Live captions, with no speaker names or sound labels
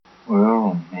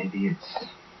maybe it's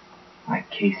like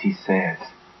Casey says.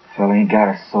 The fella ain't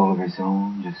got a soul of his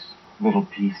own, just a little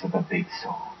piece of a big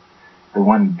soul. The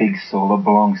one big soul that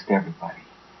belongs to everybody.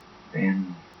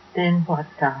 Then what,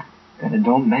 Doc? Then it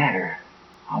don't matter.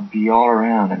 I'll be all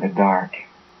around in the dark.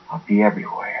 I'll be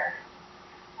everywhere.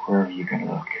 Wherever you can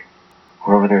look.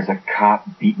 Wherever there's a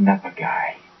cop beating up a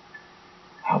guy,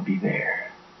 I'll be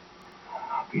there.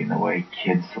 I'll be in the way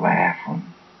kids laugh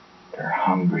when they're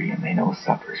hungry and they know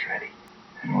supper's ready.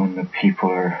 And when the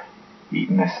people are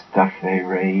eating the stuff they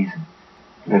raise and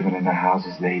living in the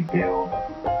houses they build,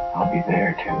 I'll be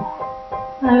there too.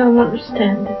 I don't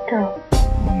understand it, Doc.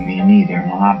 Me neither,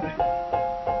 Ma, but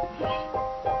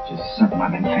just something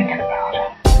I've been thinking about.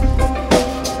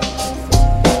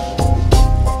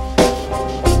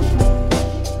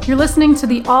 You're listening to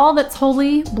the All That's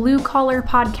Holy Blue Collar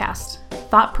podcast.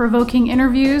 Thought-provoking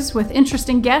interviews with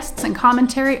interesting guests and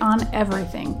commentary on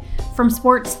everything. From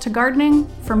sports to gardening,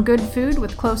 from good food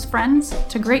with close friends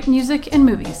to great music and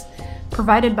movies.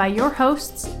 Provided by your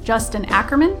hosts, Justin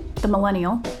Ackerman, the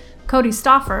millennial, Cody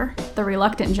Stauffer, the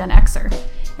reluctant Gen Xer,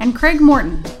 and Craig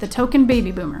Morton, the token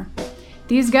baby boomer.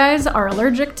 These guys are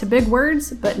allergic to big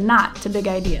words, but not to big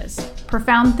ideas.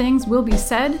 Profound things will be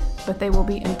said, but they will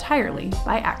be entirely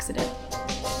by accident.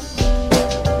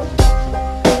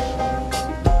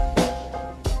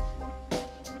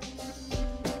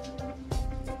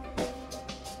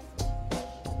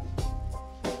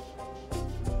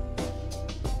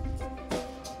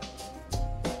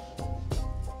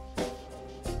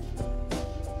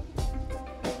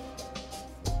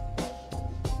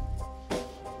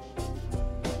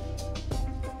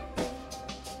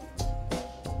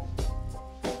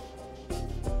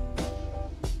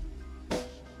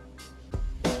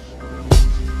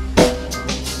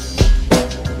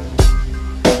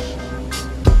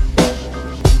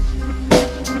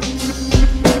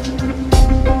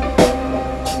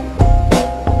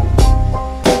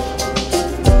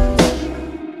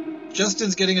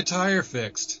 Justin's getting a tire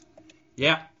fixed.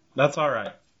 Yeah, that's all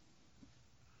right.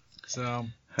 So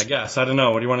I guess. I don't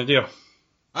know. What do you want to do?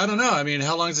 I don't know. I mean,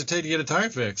 how long does it take to get a tire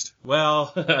fixed?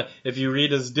 Well, if you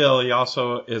read his deal, he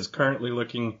also is currently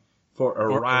looking for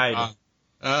a ride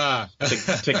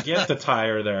to get the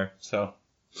tire there. So,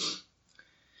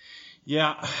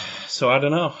 yeah. So I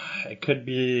don't know. It could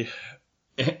be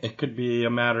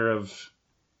a matter of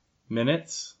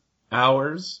minutes,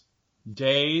 hours,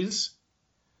 days.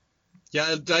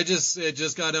 Yeah, it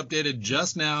just got updated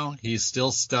just now. He's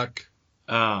still stuck.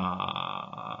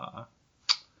 That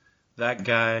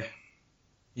guy.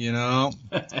 You know,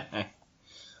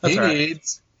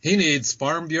 he needs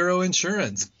Farm Bureau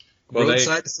insurance,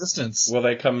 roadside assistance. Will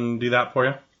they come do that for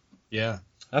you? Yeah,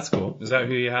 that's cool. Is that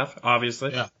who you have?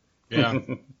 Obviously. Yeah.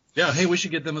 Yeah. Hey, we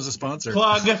should get them as a sponsor.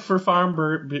 Plug for Farm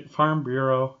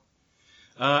Bureau.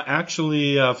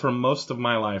 Actually, for most of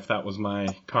my life, that was my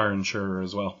car insurer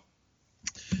as well.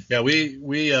 Yeah,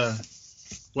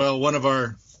 one of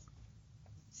our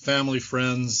family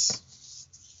friends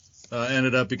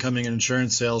ended up becoming an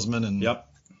insurance salesman, and yep,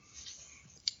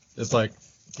 it's like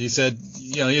he said,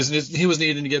 you know, he was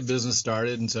needing to get business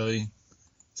started, and so he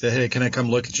said, "Hey, can I come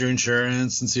look at your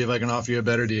insurance and see if I can offer you a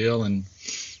better deal?" And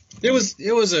it was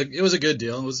a good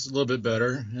deal. It was a little bit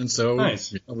better, and so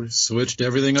nice. We switched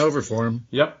everything over for him.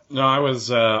 Yep. No, I was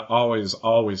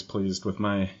always pleased with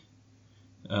my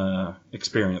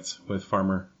experience with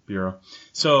Farmer Bureau.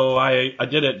 So I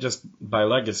did it just by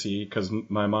legacy because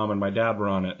my mom and my dad were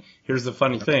on it. Here's the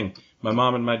funny thing. My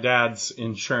mom and my dad's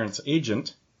insurance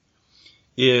agent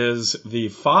is the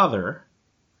father,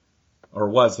 or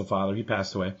was the father, he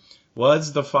passed away,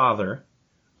 was the father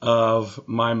of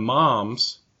my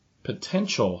mom's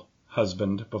potential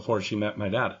husband before she met my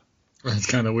dad. That's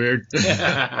kind of weird.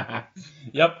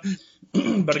 Yep.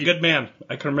 But a good man.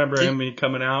 I can remember him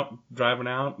driving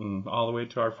out and all the way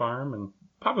to our farm, and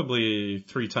probably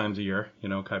 3 times a year, you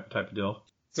know, type of deal.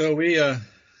 So we've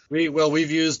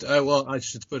used, I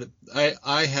should put it,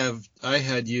 I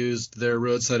had used their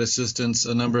roadside assistance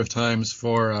a number of times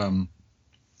for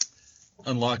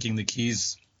unlocking the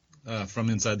keys from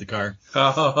inside the car.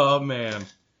 Oh man.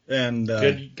 And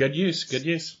good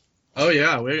use. Oh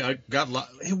yeah,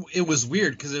 it was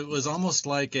weird because it was almost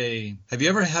like have you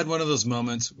ever had one of those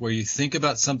moments where you think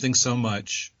about something so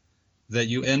much that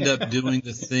you end up doing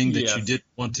the thing that you didn't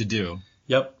want to do?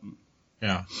 Yep.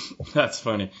 Yeah. That's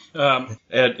funny.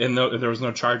 And there was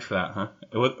no charge for that, huh?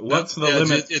 What's the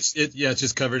limit? It's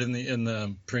just covered in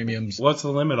the premiums. What's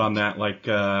the limit on that? Like,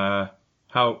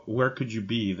 where could you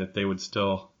be that they would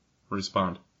still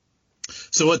respond?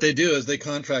 So what they do is they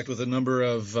contract with a number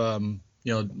of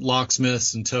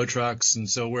locksmiths and tow trucks, and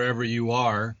so wherever you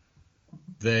are,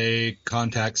 they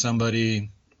contact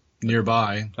somebody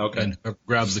nearby. Okay. And whoever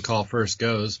grabs the call first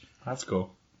goes. That's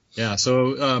cool. Yeah.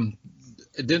 So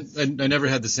I never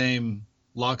had the same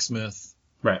locksmith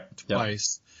Right. Yep.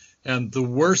 twice. And the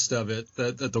worst of it,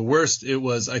 the worst it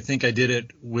was, I think I did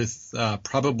it with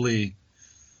probably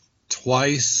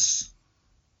twice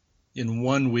in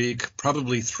 1 week,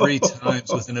 probably 3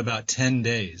 times within about 10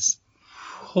 days.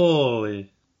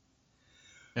 Holy.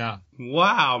 Yeah.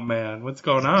 Wow, man. What's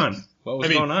going on? What was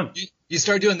going on? You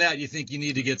start doing that, you think you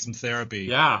need to get some therapy.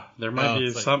 Yeah, there might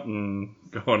be like, something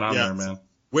going on there, man.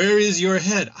 Where is your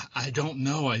head? I don't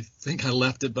know. I think I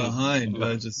left it behind.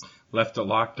 I just left it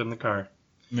locked in the car.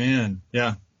 Man,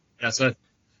 yeah. So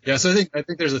I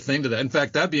think there's a thing to that. In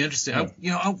fact, that'd be interesting.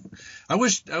 I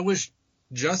wish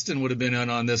Justin would have been in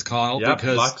on this call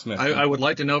because locksmith. I would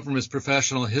like to know from his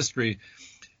professional history,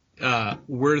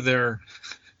 were there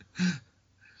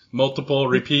multiple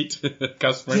repeat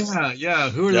customers? Yeah.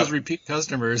 Who are those repeat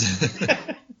customers?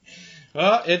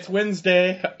 Well, it's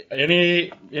Wednesday.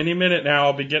 Any minute now,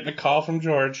 I'll be getting a call from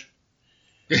George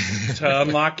to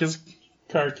unlock his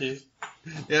car keys.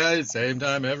 Yeah, same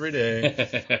time every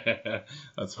day.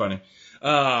 That's funny.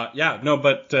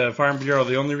 But Farm Bureau,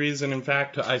 the only reason, in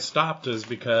fact, I stopped is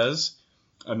because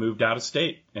I moved out of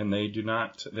state, and they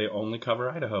only cover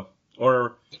Idaho.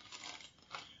 Or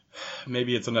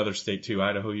maybe it's another state too,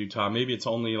 Idaho, Utah. Maybe it's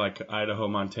only like Idaho,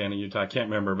 Montana, Utah. I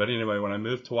can't remember. But anyway, when I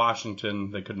moved to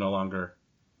Washington, I could no longer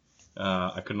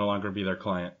be their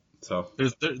client. So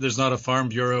there's not a Farm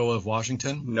Bureau of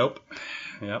Washington? Nope.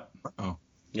 Yep. Oh.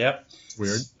 Yep. It's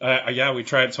weird. We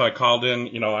tried. So I called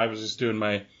in. I was just doing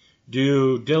my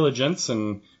due diligence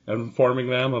and informing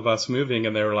them of us moving,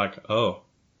 and they were like, "Oh,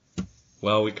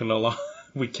 well, we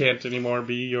can't anymore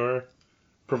be your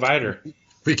provider.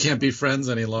 We can't be friends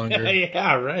any longer."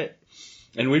 Yeah, right.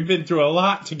 And we've been through a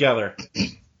lot together.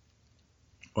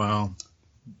 Wow.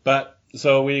 But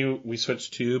so we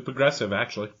switched to Progressive,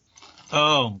 actually.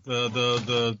 Oh,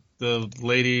 the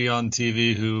lady on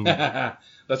TV who.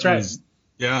 That's right.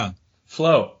 Yeah.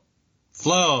 Flo,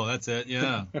 that's it,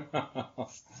 yeah.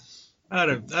 I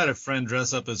had a friend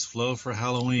dress up as Flo for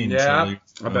Halloween. Yeah,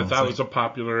 I bet that was a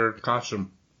popular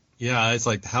costume. Yeah, it's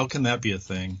like, how can that be a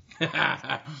thing?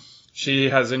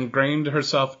 She has ingrained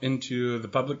herself into the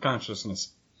public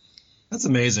consciousness. That's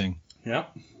amazing. Yeah.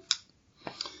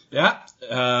 Yeah.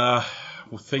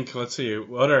 Let's see.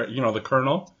 What are, the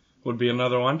Colonel would be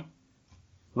another one.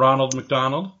 Ronald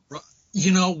McDonald.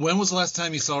 When was the last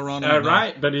time you saw Ronald McDonald?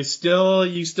 Right, but you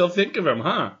still think of him,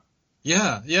 huh?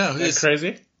 Yeah. That's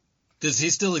crazy. Does he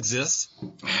still exist?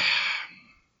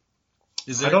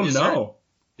 I don't know.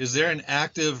 Is there an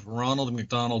active Ronald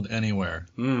McDonald anywhere?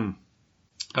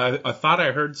 I thought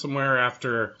I heard somewhere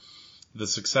after the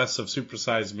success of Super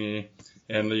Size Me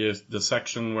and the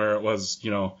section where it was,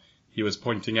 he was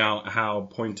pointing out how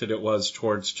pointed it was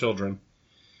towards children.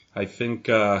 I think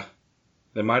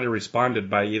they might have responded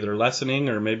by either lessening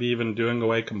or maybe even doing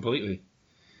away completely.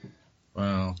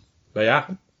 Wow. But yeah,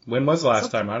 when was the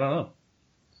last time? I don't know.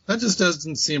 That just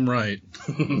doesn't seem right.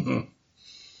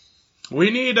 We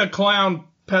need a clown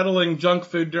peddling junk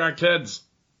food to our kids.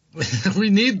 We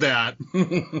need that.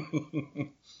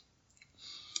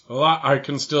 Well, I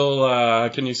can still,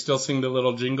 can you still sing the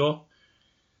little jingle?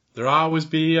 There'll always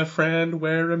be a friend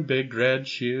wearing big red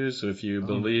shoes if you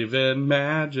believe in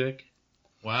magic.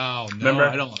 Wow. No,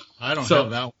 remember? I don't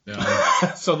have that one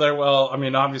down. So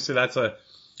obviously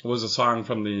was a song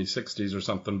from the 60s or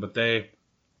something, but they,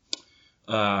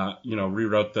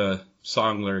 rewrote the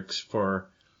song lyrics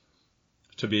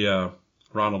to be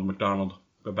Ronald McDonald,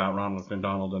 about Ronald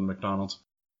McDonald and McDonald's.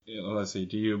 Let's see.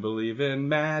 Do you believe in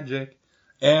magic?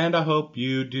 And I hope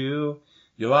you do.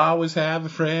 You'll always have a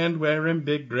friend wearing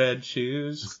big red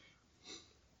shoes.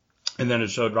 And then it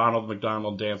showed Ronald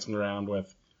McDonald dancing around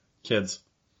with kids.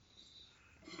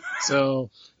 So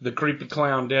the creepy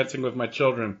clown dancing with my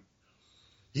children.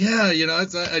 Yeah,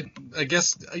 I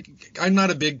guess I'm not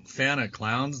a big fan of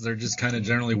clowns. They're just kind of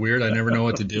generally weird. I never know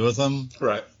what to do with them.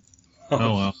 Right.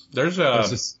 Oh, well. There's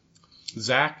Zach,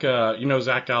 Zach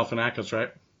Galifianakis,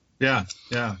 right? Yeah.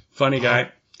 Funny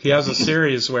guy. He has a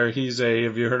series where have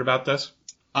you heard about this?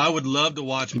 I would love to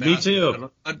watch Me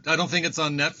too. I don't think it's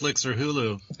on Netflix or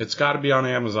Hulu. It's got to be on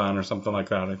Amazon or something like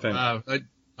that, I think.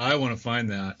 I want to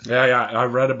find that. Yeah. I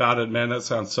read about it, man. That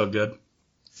sounds so good.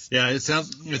 Yeah, it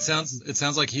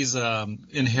sounds like he's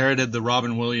inherited the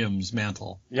Robin Williams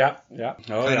mantle. Yeah.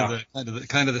 Oh,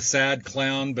 Kind of the sad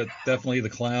clown, but definitely the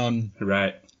clown.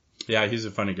 Right. Yeah, he's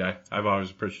a funny guy. I've always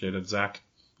appreciated Zach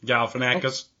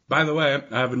Galifianakis. Oh. By the way,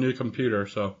 I have a new computer,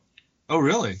 so. Oh,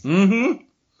 really? Mm-hmm.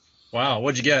 Wow,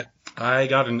 what'd you get? I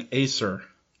got an Acer.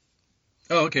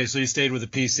 Oh, okay. So you stayed with a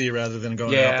PC rather than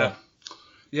going out Yeah. there.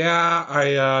 Yeah,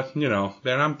 I,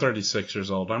 man, I'm 36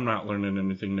 years old. I'm not learning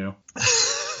anything new.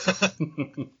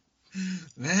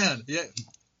 Man, yeah.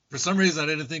 For some reason, I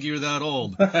didn't think you were that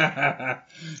old.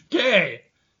 Okay.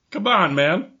 Come on,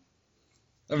 man.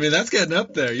 I mean, that's getting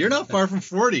up there. You're not far from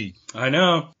 40. I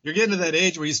know. You're getting to that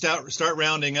age where you start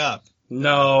rounding up.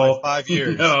 No. By 5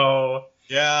 years. No.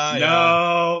 Yeah.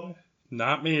 No.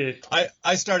 Not me.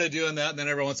 I started doing that, and then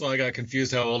every once in a while I got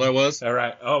confused how old I was. All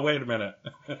right. Oh, wait a minute.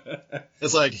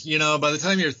 It's like, by the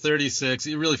time you're 36,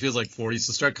 it really feels like 40,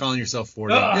 so start calling yourself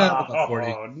 40. Yeah, about 40.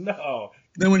 Oh, no.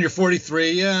 Then when you're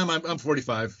 43, yeah, I'm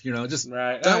 45. Just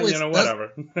Right. that way,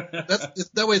 Whatever.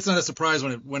 that way it's not a surprise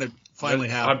when it finally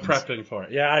happens. I'm prepping for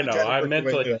it. Yeah, I know.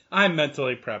 I'm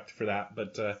mentally prepped for that,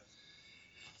 but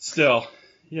still,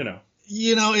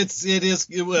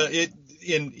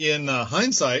 In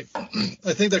hindsight,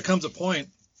 I think there comes a point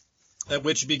at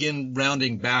which you begin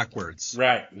rounding backwards.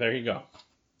 Right. There you go.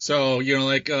 So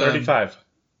 35.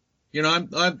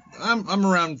 I'm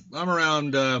around.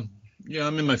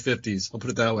 I'm in my 50s. I'll put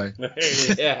it that way.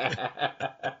 Yeah.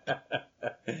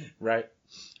 Right.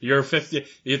 You're 50.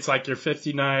 It's like you're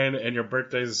 59 and your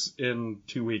birthday's in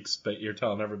 2 weeks, but you're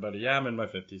telling everybody, yeah, I'm in my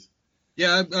 50s.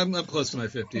 Yeah, I'm close to my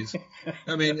 50s.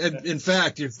 I mean, in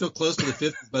fact, you're still close to the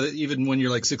 50s, but even when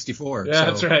you're like 64. Yeah,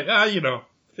 that's right.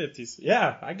 50s.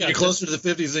 Yeah, I got You're closer to the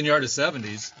 50s than you are to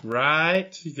 70s.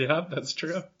 Right. Yep, that's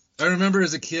true. I remember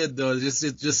as a kid, though, it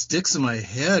just sticks in my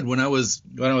head when I was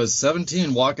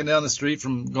 17, walking down the street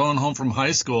going home from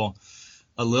high school.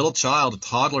 A little child, a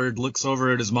toddler, looks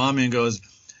over at his mommy and goes,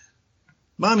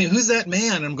 "Mommy, who's that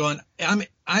man?" I'm going,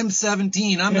 I'm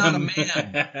 17. I'm not a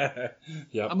man.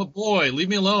 Yep. I'm a boy. Leave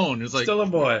me alone. It's like Still a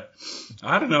boy.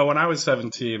 I don't know. When I was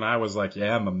 17, I was like,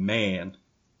 yeah, I'm a man.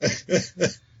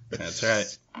 That's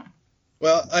right.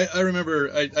 Well, I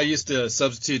remember I used to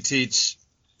substitute teach,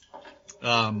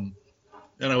 and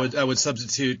I would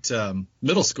substitute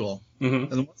middle school. Mm-hmm.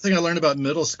 And the one thing I learned about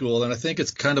middle school, and I think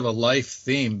it's kind of a life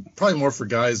theme, probably more for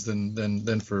guys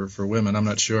than for women. I'm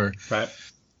not sure. Right.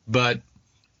 But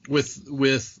with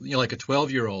like a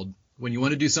 12-year-old, when you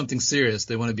want to do something serious,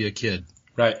 they want to be a kid.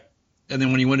 Right. And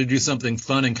then when you want to do something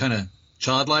fun and kind of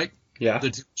childlike, Yeah. they're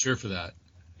too mature for that.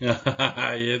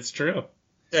 It's true.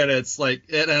 And it's like,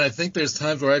 and I think there's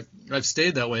times where I've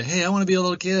stayed that way. Hey, I want to be a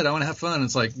little kid. I want to have fun.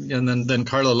 It's like, and then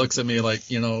Carla looks at me like,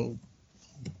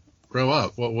 grow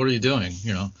up. What are you doing?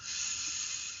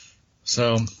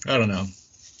 So I don't know.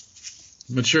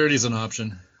 Maturity's an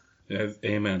option. Yeah,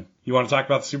 amen. You want to talk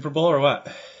about the Super Bowl or what?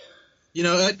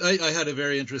 I had a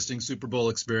very interesting Super Bowl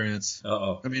experience.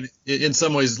 Uh-oh. I mean, in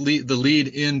some ways, the lead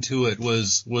into it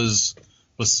was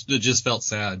it just felt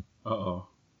sad. Uh-oh.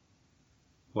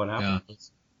 What happened? Yeah.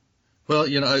 Well,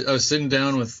 I was sitting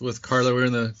down with Carla. We were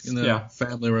in the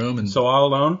family room, and So all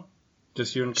alone?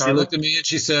 Just you and Carla? she looked at me and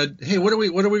she said, "Hey, what are we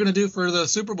going to do for the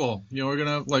Super Bowl? We're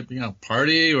going to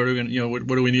party, or we're going to what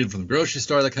do we need from the grocery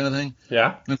store, that kind of thing."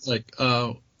 Yeah. And it's like,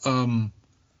 I'm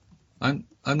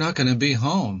not going to be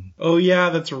home. Oh,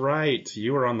 yeah, that's right.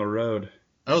 You were on the road.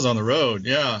 I was on the road,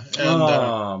 yeah.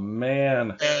 And,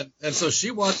 man. And so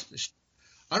she watched.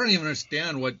 I don't even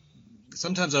understand what.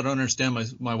 Sometimes I don't understand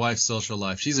my wife's social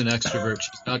life. She's an extrovert.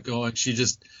 She's not going.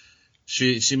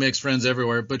 She makes friends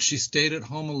everywhere, but she stayed at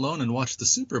home alone and watched the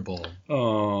Super Bowl.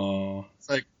 Oh. It's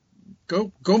like,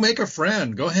 go make a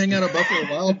friend. Go hang out at Buffalo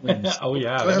Wild Wings. Oh,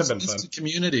 yeah, Go that'd have have been some fun.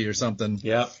 community or something.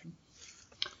 Yeah.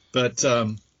 But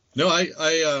no,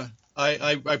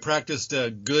 I practiced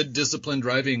good disciplined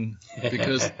driving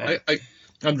because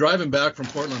I'm driving back from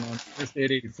Portland on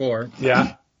Interstate 84.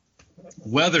 Yeah.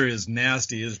 Weather is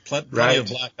nasty. There's plenty of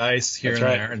black ice here That's and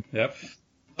right. there. And, Yep.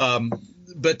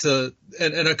 but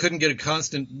I couldn't get a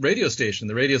constant radio station.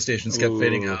 The radio stations kept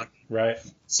fading out. Right.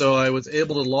 So I was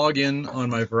able to log in on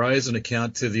my Verizon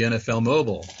account to the NFL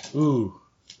Mobile, Ooh.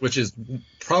 which is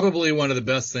probably one of the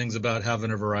best things about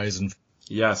having a Verizon.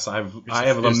 Yes, I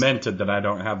have lamented that I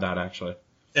don't have that actually.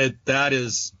 That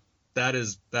is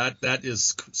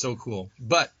so cool.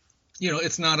 But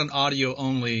it's not an audio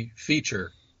only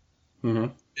feature.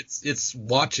 Mm-hmm. It's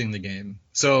watching the game.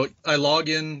 So I log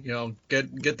in,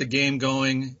 get the game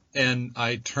going, and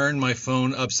I turn my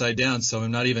phone upside down so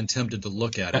I'm not even tempted to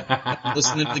look at it. I'm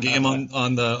listening to the game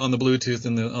on the Bluetooth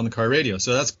and on the car radio.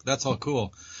 So that's all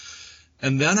cool.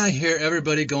 And then I hear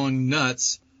everybody going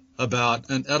nuts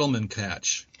about an Edelman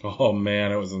catch. Oh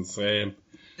man, it was insane.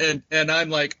 And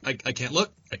I'm like, I can't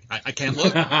look. I can't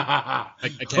look. I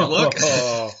can't look.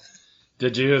 Oh.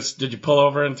 Did you pull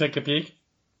over and take a peek?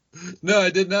 No,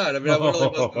 I did not. I mean, I really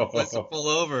wasn't a place to pull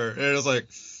over. And it was like,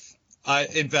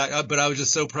 But I was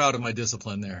just so proud of my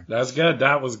discipline there. That's good.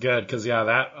 That was good. Cause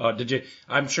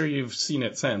I'm sure you've seen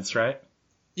it since, right?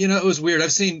 You know, it was weird. I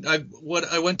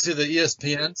went to the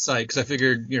ESPN site because I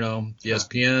figured,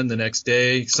 ESPN the next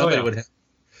day, somebody would have.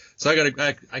 So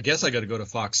I guess I got to go to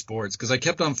Fox Sports because I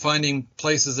kept on finding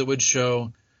places that would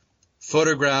show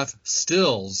photograph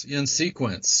stills in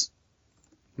sequence.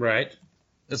 Right.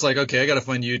 It's like, okay, I got to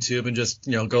find YouTube and just,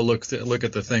 go look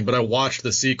at the thing. But I watched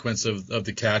the sequence of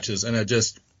the catches, and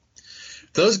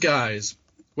those guys.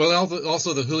 Well,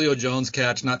 also the Julio Jones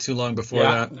catch not too long before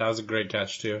that. That was a great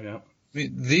catch too. Yeah. I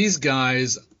mean, these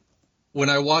guys, when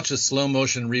I watch a slow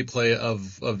motion replay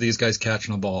of these guys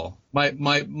catching a ball,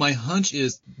 my hunch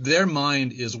is their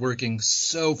mind is working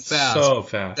so fast. So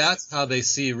fast. That's how they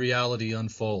see reality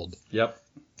unfold. Yep.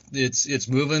 It's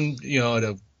moving, at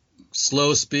a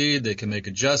slow speed. They can make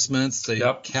adjustments. They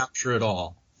capture it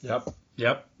all.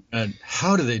 Yep. And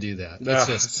how do they do that? That's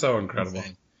just so incredible.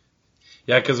 Insane.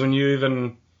 Yeah, because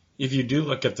if you do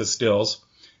look at the stills,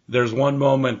 there's one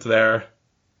moment there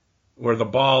where the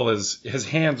ball his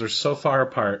hands are so far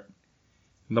apart,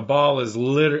 and the ball is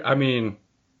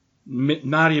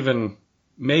not even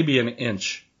maybe an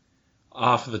inch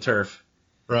off the turf.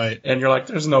 Right. And you're like,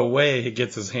 there's no way he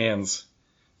gets his hands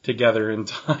together in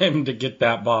time to get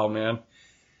that ball, man.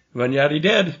 But yet he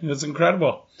did. It's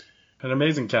incredible. An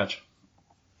amazing catch.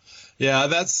 Yeah,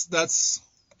 that's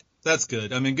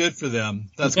good. I mean, good for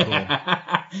them. That's cool.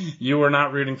 You were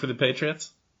not rooting for the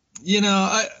Patriots?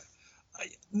 I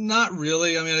not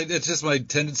really. I mean, it's just my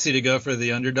tendency to go for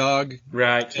the underdog.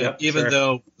 Right. Yep, even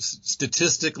though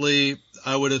statistically,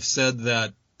 I would have said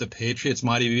that the Patriots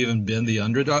might have even been the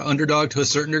underdog to a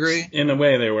certain degree. In a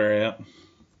way, they were, yeah.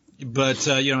 But,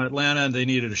 Atlanta, they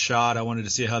needed a shot. I wanted to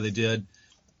see how they did.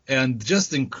 And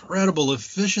just the incredible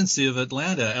efficiency of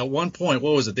Atlanta. At one point,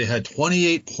 what was it? They had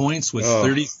 28 points with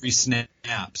 33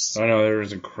 snaps. I know, it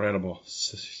was incredible.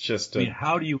 It's just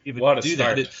how do you even do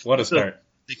start. that? What a start.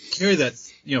 They carry that,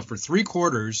 for 3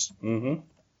 quarters. Mm-hmm.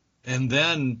 And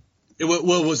then what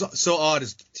was so odd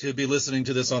is to be listening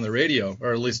to this on the radio,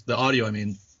 or at least the audio, I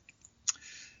mean.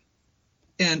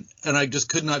 And I just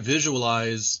could not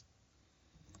visualize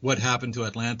what happened to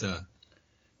Atlanta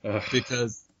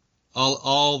because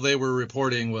all they were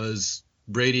reporting was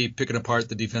Brady picking apart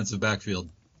the defensive backfield.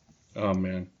 Oh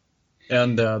man!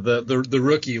 And the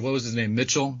rookie, what was his name?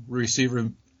 Mitchell, receiver.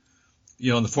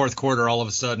 In the fourth quarter, all of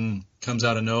a sudden comes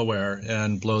out of nowhere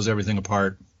and blows everything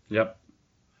apart. Yep.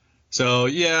 So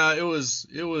yeah, it was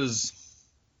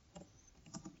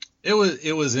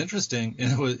interesting,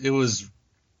 and it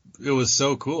was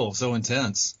so cool, so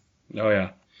intense. Oh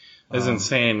yeah. It was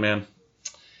insane, man.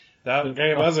 That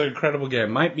game was an incredible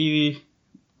game. Might be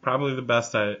probably the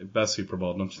best Super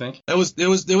Bowl, don't you think? It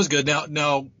was good.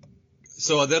 Now,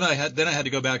 so then I had to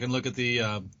go back and look at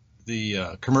the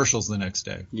commercials the next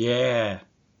day. Yeah.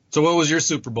 So what was your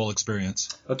Super Bowl experience?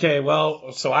 Okay,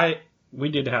 well, so we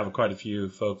did have quite a few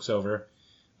folks over.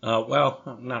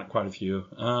 Well, not quite a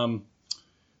few.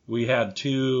 We had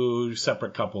 2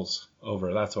 separate couples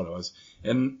over. That's what it was.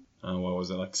 And what was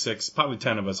it, like 6, probably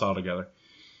 10 of us all together.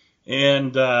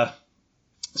 And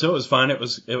so it was fun.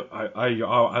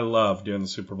 I love doing the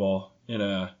Super Bowl in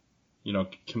a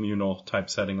communal type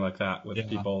setting like that with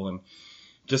people, and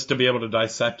just to be able to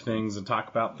dissect things and talk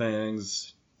about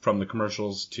things from the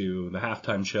commercials to the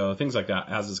halftime show, things like that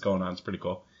as it's going on. It's pretty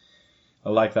cool. I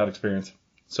like that experience.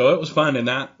 So it was fun in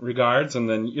that regards. And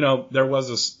then there was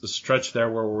a stretch there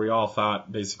where we all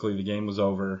thought basically the game was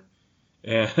over.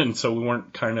 And so we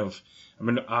weren't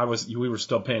we were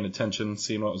still paying attention,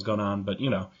 seeing what was going on, but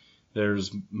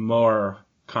there's more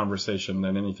conversation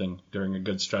than anything during a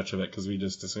good stretch of it, because we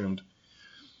just assumed,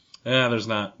 there's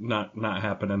not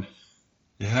happening.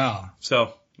 Yeah.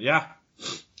 So, yeah.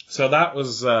 So that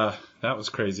was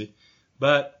crazy.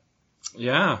 But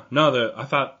yeah, no, I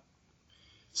thought,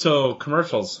 so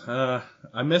commercials,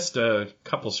 I missed a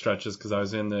couple stretches because I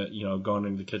was in going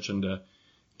into the kitchen to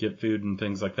get food and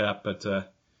things like that. But,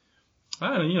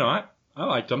 I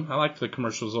liked them. I liked the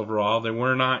commercials overall. They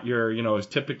were not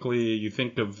typically you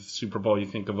think of Super Bowl, you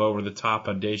think of over the top,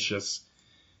 audacious,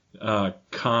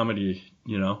 comedy,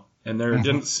 and there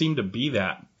didn't seem to be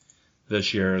that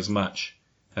this year as much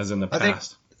as in the past. I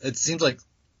think it seems like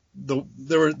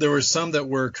there were some that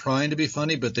were trying to be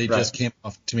funny, but they just came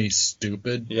off to me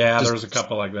stupid. Yeah, there was a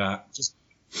couple like that. Just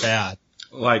bad.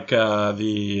 Like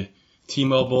the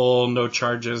T-Mobile no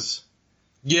charges.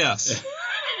 Yes.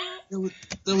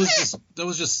 That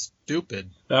was just stupid.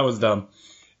 That was dumb.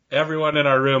 Everyone in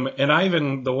our room,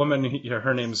 and the woman,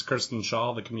 her name is Kirsten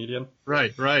Shaw, the comedian.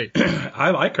 Right.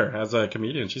 I like her as a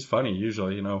comedian. She's funny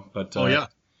usually, but. Oh yeah.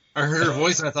 I heard her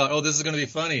voice and I thought, oh, this is going to be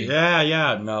funny.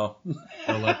 Yeah, no.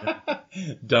 I like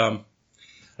it. Dumb.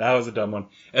 That was a dumb one.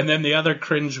 And then the other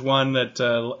cringe one that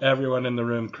everyone in the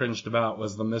room cringed about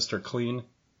was the Mr. Clean.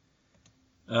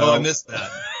 I missed that.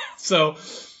 So,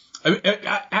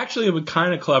 actually, it was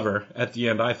kind of clever at the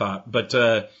end, I thought. But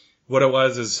what it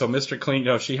was is, so Mr.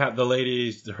 Clean, she had the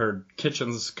lady, her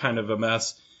kitchen's kind of a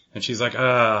mess, and she's like,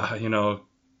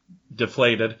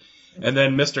 deflated. And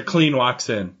then Mr. Clean walks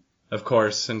in, of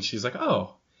course, and she's like,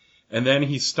 oh. And then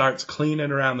he starts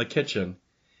cleaning around the kitchen.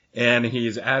 And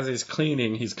as he's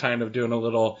cleaning, he's kind of doing a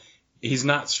little, he's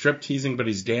not strip teasing, but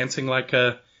he's dancing like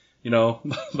a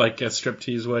strip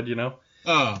tease would,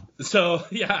 Oh. So,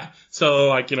 yeah.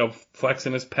 So,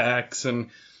 flexing his pecs and,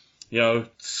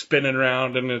 spinning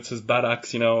around, and it's his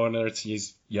buttocks, and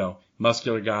he's,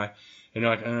 muscular guy. And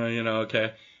you're like,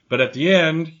 okay. But at the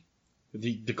end,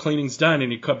 the cleaning's done,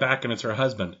 and you cut back, and it's her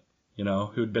husband,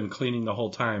 who'd been cleaning the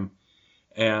whole time.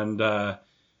 And,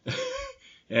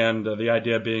 and the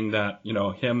idea being that,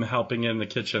 him helping in the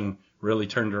kitchen really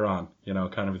turned her on,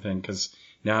 kind of a thing. Because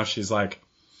now she's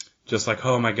just like,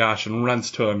 oh my gosh, and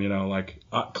runs to him,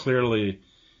 clearly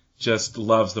just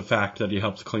loves the fact that he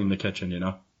helps clean the kitchen,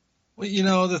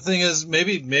 Well, the thing is,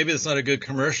 maybe it's not a good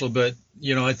commercial, but,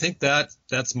 I think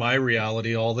that's my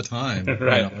reality all the time.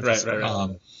 Right.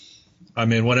 I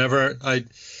mean, whenever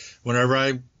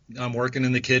I'm working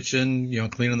in the kitchen,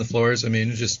 cleaning the floors, I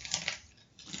mean, it just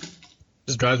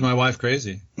drives my wife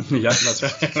crazy. Yeah, that's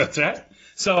right. That's right.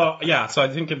 So I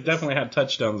think it definitely had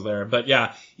touchdowns there. But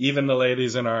yeah, even the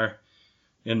ladies in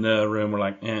the room were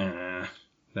like, that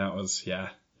was, they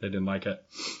didn't like it.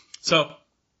 So,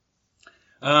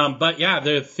 but yeah,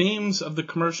 the themes of the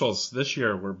commercials this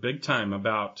year were big time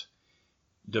about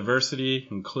diversity,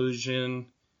 inclusion,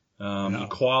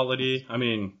 equality. I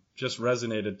mean, just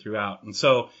resonated throughout. And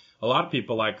so a lot of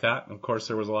people like that. Of course,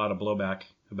 there was a lot of blowback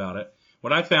about it.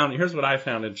 Here's what I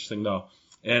found interesting though.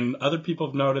 And other people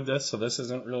have noted this, so this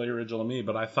isn't really original to me,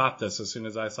 but I thought this as soon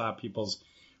as I saw people's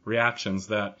reactions,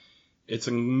 that it's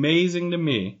amazing to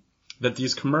me that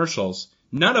these commercials,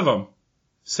 none of them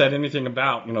said anything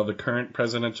about, the current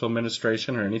presidential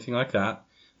administration or anything like that.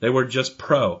 They were just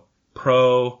pro,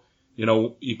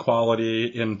 equality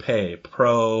in pay,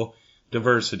 pro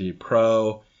diversity,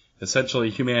 pro essentially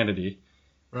humanity.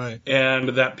 Right. And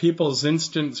that people's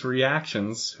instant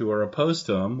reactions who are opposed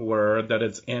to him were that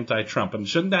it's anti-Trump. And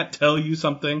shouldn't that tell you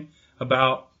something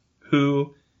about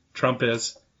who Trump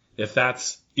is? If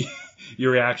that's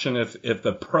your reaction, if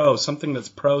something that's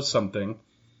pro something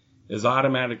is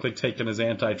automatically taken as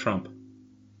anti-Trump.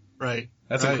 Right.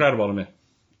 That's incredible to me.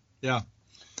 Yeah.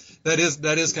 That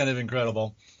is kind of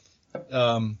incredible.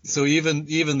 So even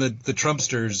the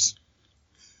Trumpsters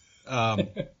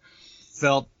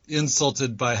felt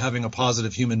insulted by having a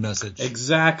positive human message.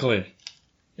 Exactly.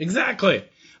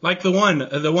 Like the one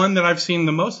that I've seen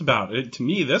the most about. To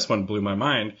me, this one blew my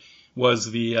mind. Was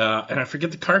and I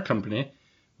forget the car company,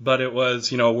 but it was,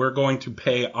 we're going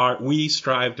to we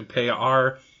strive to pay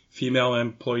our female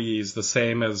employees the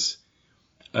same as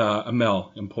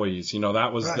male employees.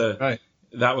 That was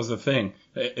that was the thing.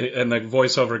 And the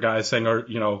voiceover guy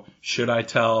saying, should I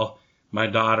tell my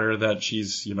daughter that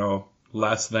she's,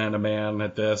 less than a man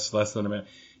at this, less than a man,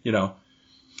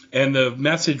 And the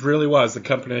message really was, the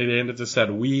company at the end of it said,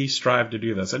 we strive to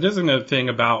do this. It isn't a thing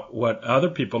about what other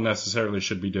people necessarily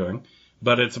should be doing,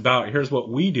 but it's about, here's what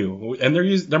we do. And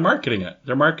they're marketing it.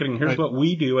 They're marketing, here's what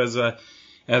we do as a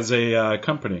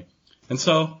company. And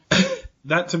so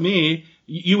that to me,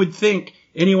 you would think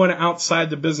anyone outside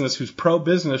the business who's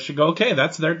pro-business should go, okay,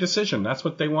 that's their decision. That's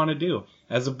what they want to do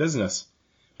as a business.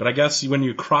 But I guess when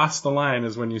you cross the line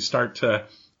is when you start to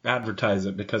advertise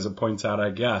it, because it points out,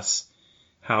 I guess,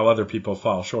 how other people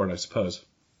fall short, I suppose.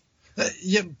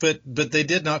 Yeah, but they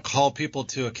did not call people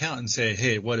to account and say,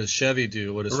 hey, what does Chevy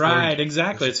do? What does Ford do?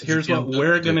 Exactly. Here's what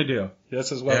we're going to do.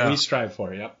 This is what we strive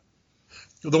for, yep.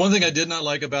 The one thing I did not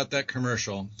like about that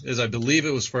commercial is I believe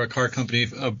it was for a car company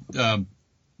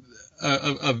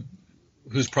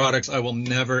whose products I will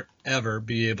never, ever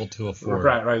be able to afford.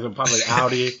 Right. Probably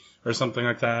Audi or something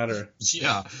like that. Or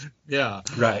Yeah.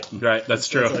 Right. That's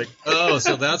true. It's like,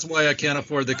 so that's why I can't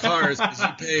afford the cars, because you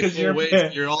pay full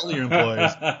wage for all your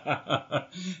employees.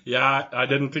 Yeah, I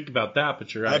didn't think about that,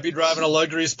 but you're right. I'd be driving a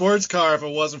luxury sports car if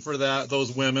it wasn't for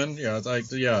those women. It's like.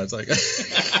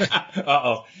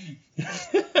 Uh-oh.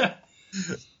 I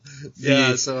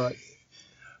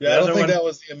don't think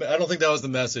that was the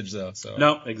message, though. So.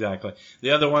 No, exactly.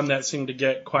 The other one that seemed to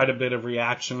get quite a bit of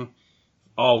reaction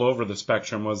all over the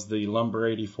spectrum was the Lumber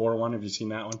 84 one. Have you seen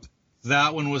that one?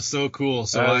 That one was so cool.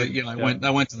 So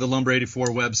I went to the Lumber 84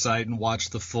 website and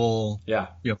watched the full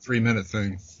 3-minute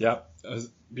thing. Yep. It was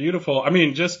beautiful. I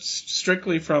mean, just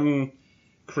strictly from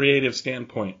creative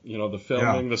standpoint, the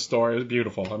filming, the story, it was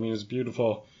beautiful. I mean, it was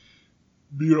beautiful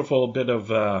bit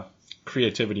of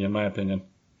creativity, in my opinion.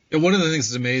 And one of the things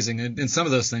that's amazing, and some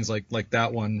of those things, like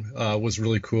that one, was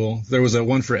really cool. There was a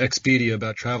one for Expedia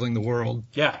about traveling the world.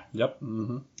 Yeah. Yep.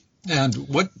 Mm-hmm. And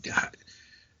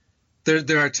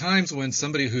there are times when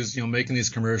somebody who's making these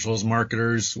commercials,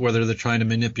 marketers, whether they're trying to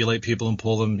manipulate people and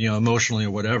pull them emotionally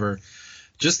or whatever,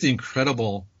 just the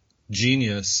incredible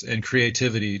genius and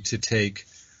creativity to take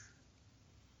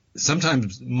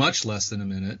sometimes much less than a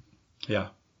minute. Yeah.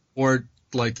 Or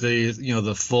like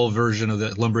the full version of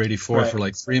the Lumber 84 for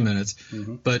like 3 minutes,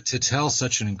 but to tell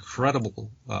such an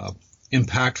incredible,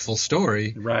 impactful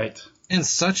story in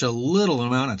such a little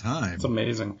amount of time. It's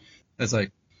amazing. It's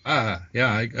like, How do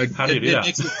you do that? It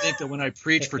makes me think that when I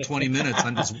preach for 20 minutes,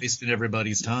 I'm just wasting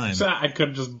everybody's time. So I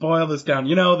could just boil this down.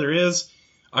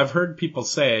 I've heard people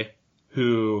say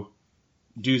who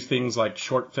do things like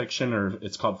short fiction, or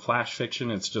it's called flash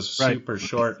fiction. It's just super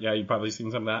short. Yeah, you've probably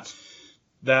seen some of that.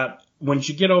 That once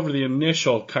you get over the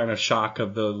initial kind of shock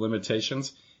of the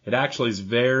limitations, it actually is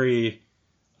very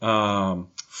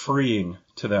freeing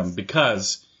to them,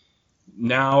 because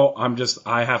now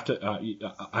I have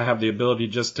the ability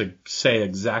just to say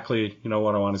exactly,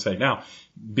 what I want to say. Now,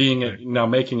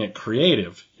 making it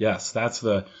creative, yes, that's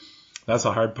the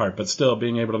hard part, but still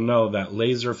being able to know that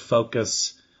laser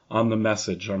focus on the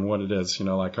message, on what it is,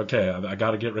 okay, I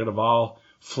got to get rid of all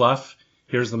fluff.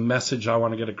 Here's the message I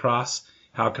want to get across.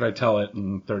 How can I tell it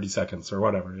in 30 seconds or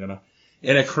whatever,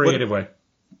 in a creative way.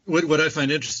 What I find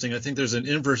interesting, I think there's an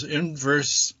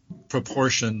inverse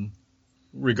proportion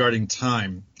regarding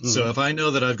time. Mm-hmm. So if I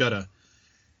know that I've got a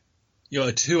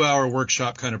 2-hour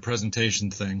workshop kind of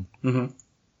presentation thing,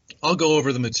 I'll go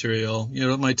over the material.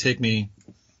 It might take me,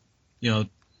 10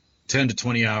 to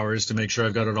 20 hours to make sure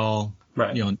I've got it all,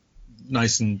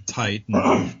 nice and tight.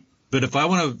 But if I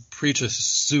want to preach a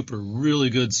really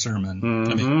good sermon,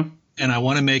 and I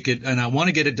want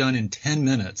to get it done in 10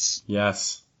 minutes.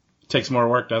 Yes. It takes more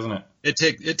work, doesn't it?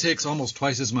 It takes almost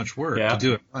twice as much work to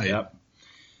do it right. Yep.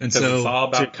 And so it's all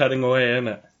about cutting away, isn't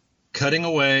it? Cutting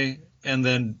away, and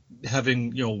then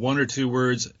having, one or two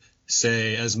words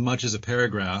say as much as a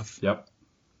paragraph. Yep.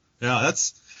 Yeah,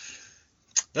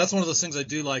 that's one of those things I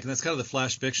do like, and that's kind of the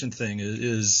flash fiction thing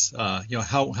is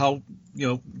how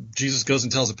Jesus goes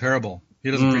and tells a parable.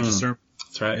 He doesn't preach a sermon.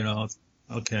 That's right.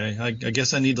 Okay, I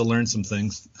guess I need to learn some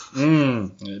things.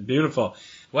 Beautiful.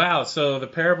 Wow, so the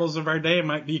parables of our day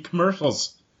might be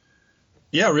commercials.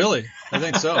 Yeah, really. I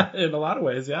think so. In a lot of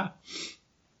ways, yeah.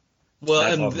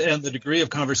 Well, and the degree of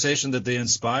conversation that they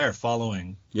inspire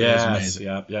following is amazing.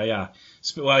 Yeah.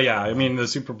 Well, yeah, I mean, the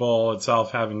Super Bowl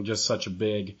itself having just such a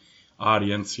big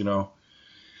audience,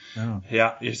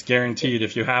 Yeah, it's guaranteed.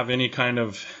 If you have any kind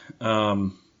of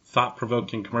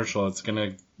thought-provoking commercial, it's going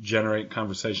to generate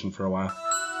conversation for a while.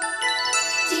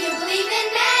 Do you believe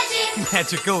in magic?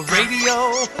 Magical radio.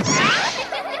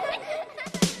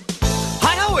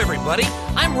 Hi-ho, everybody.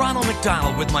 I'm Ronald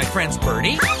McDonald with my friends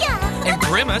Bernie and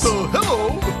Grimace.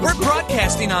 Hello. We're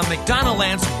broadcasting on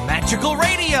McDonaldland's Magical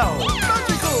Radio.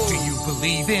 Magical. Do you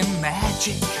believe in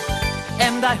magic?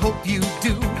 And I hope you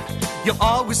do. You'll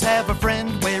always have a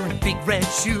friend wearing big red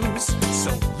shoes. So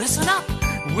listen up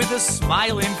with a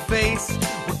smiling face.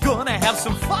 We're gonna have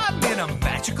some fun in a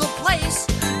magical place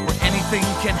where anything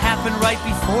can happen right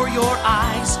before your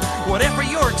eyes. Whatever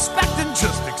you're expecting,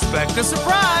 just expect a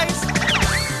surprise.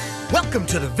 Welcome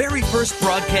to the very first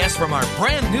broadcast from our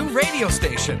brand new radio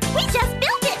station. We just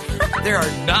built it. There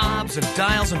are knobs and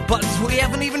dials and buttons we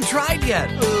haven't even tried yet.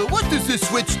 What does this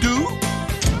switch do?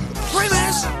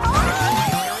 Grimace!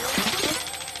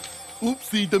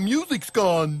 Oopsie, the music's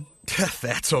gone.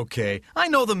 That's okay. I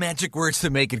know the magic words to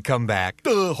make it come back.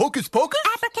 Hocus pocus?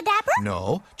 Abracadabra?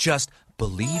 No, just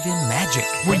believe in magic.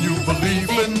 When you believe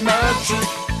in magic,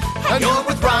 and you're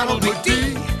with Ronald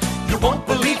McD, you won't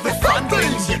believe the fun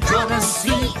things you're gonna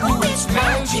see. Ooh, it's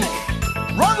magic.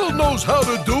 Ronald knows how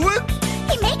to do it.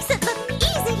 He makes it look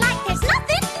easy, like there's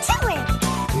nothing to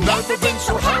it. Never been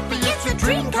so happy, it's a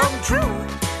dream come true.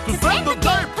 To spend the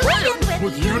day playing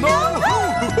with you know who.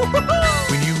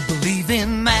 When you believe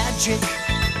in magic,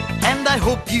 and I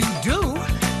hope you do,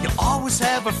 you'll always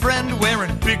have a friend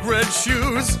wearing big red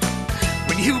shoes.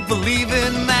 When you believe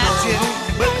in magic,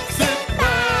 Makes it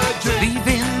magic. believe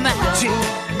in magic.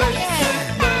 Makes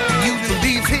it magic. You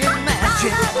believe in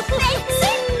magic. Makes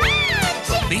it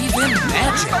magic. Believe in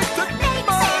magic. Makes it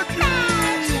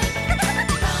magic.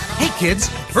 Hey kids.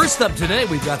 First up today,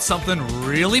 we've got something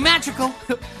really magical.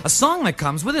 A song that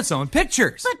comes with its own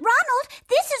pictures. But Ronald,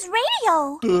 this is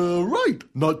radio. Right,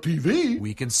 not TV.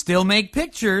 We can still make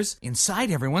pictures inside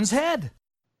everyone's head.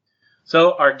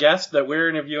 So our guest that we're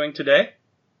interviewing today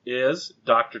is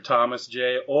Dr. Thomas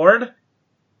J. Ord,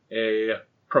 a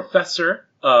professor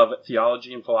of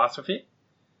theology and philosophy.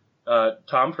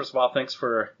 Tom, first of all, thanks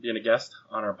for being a guest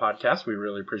on our podcast. We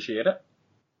really appreciate it.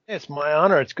 It's my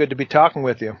honor. It's good to be talking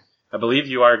with you. I believe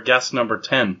you are guest number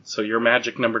 10, so you're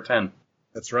magic number 10.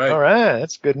 That's right. All right.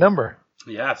 That's a good number.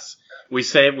 Yes. We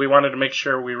wanted to make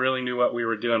sure we really knew what we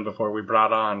were doing before we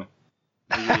brought on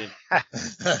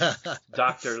the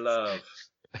Dr. Love.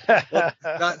 Well,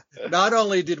 not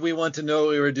only did we want to know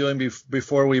what we were doing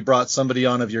before we brought somebody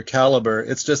on of your caliber,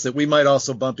 it's just that we might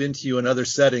also bump into you in other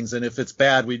settings, and if it's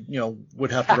bad, we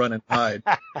would have to run and hide.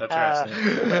 That's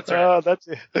right.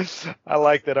 That's right. I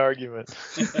like that argument.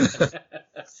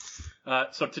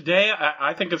 So today,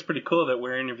 I think it's pretty cool that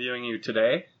we're interviewing you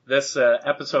today. This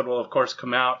episode will, of course,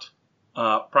 come out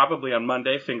probably on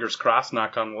Monday, fingers crossed,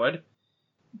 knock on wood.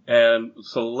 And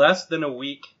so less than a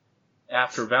week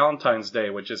after Valentine's Day,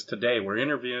 which is today, we're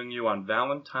interviewing you on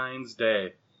Valentine's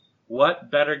Day.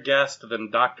 What better guest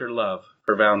than Dr. Love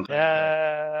for Valentine's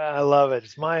Day? I love it.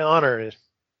 It's my honor.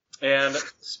 And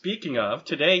speaking of,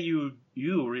 today you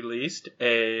released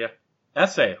a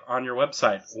essay on your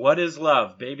website. What is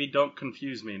love? Baby, don't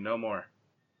confuse me no more.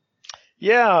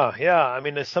 Yeah. I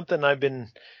mean, it's something I've been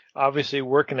obviously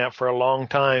working at for a long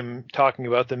time, talking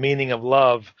about the meaning of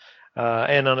love.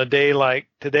 And on a day like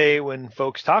today, when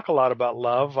folks talk a lot about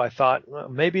love, I thought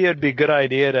maybe it'd be a good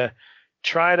idea to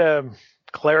try to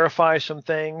clarify some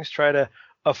things, try to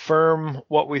affirm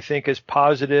what we think is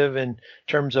positive in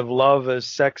terms of love as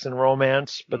sex and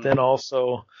romance, but then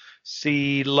also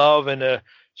see love in a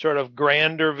sort of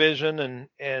grander vision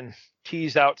and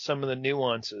tease out some of the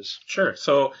nuances. Sure.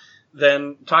 So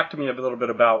then talk to me a little bit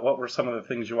about what were some of the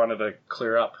things you wanted to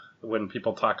clear up when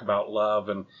people talk about love,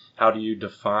 and how do you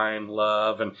define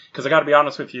love? And because I got to be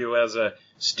honest with you, as a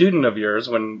student of yours,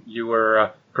 when you were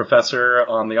a professor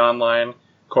on the online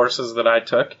courses that I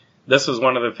took, this was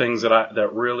one of the things that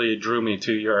really drew me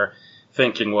to your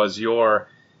thinking, was your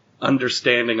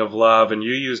understanding of love. And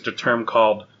you used a term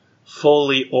called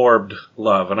fully orbed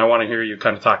love. And I want to hear you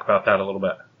kind of talk about that a little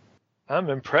bit. I'm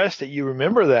impressed that you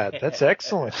remember that. That's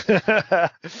excellent.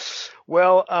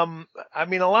 Well, I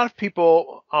mean, a lot of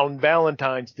people on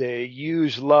Valentine's Day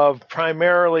use love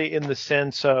primarily in the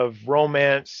sense of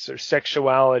romance or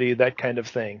sexuality, that kind of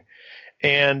thing.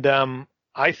 And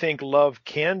I think love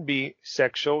can be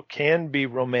sexual, can be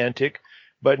romantic,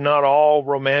 but not all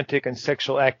romantic and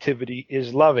sexual activity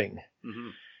is loving. Mm-hmm.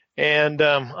 And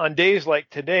on days like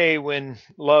today, when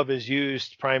love is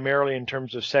used primarily in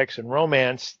terms of sex and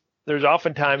romance, there's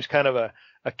oftentimes kind of a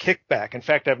kickback. In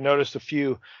fact, I've noticed a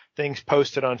few things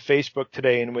posted on Facebook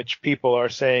today in which people are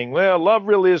saying, well, love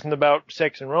really isn't about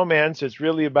sex and romance. It's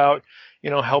really about,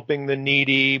 helping the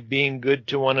needy, being good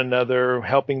to one another,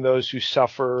 helping those who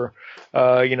suffer.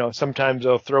 Sometimes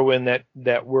they'll throw in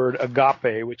that word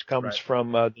agape, which comes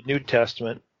from the New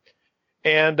Testament.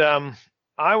 And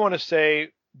I want to say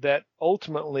that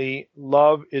ultimately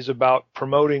love is about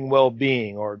promoting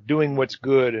well-being or doing what's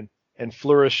good and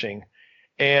flourishing.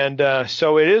 And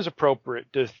so it is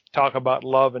appropriate to talk about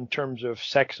love in terms of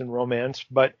sex and romance,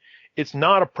 but it's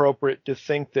not appropriate to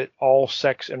think that all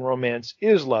sex and romance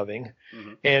is loving.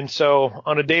 Mm-hmm. And so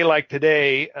on a day like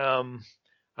today,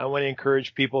 I want to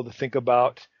encourage people to think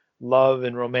about love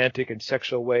in romantic and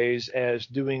sexual ways as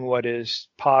doing what is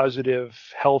positive,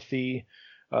 healthy,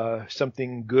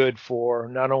 something good for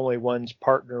not only one's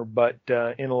partner, but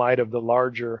in light of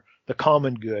the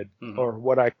common good, mm-hmm. or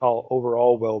what I call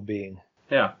overall well-being.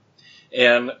 Yeah.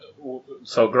 And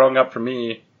so growing up for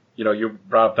me, you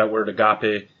brought up that word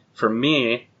agape. For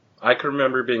me, I can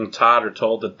remember being taught or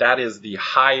told that is the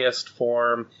highest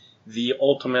form, the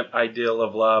ultimate ideal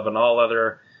of love, and all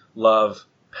other love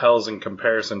pales in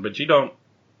comparison. But you don't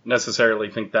necessarily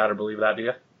think that or believe that, do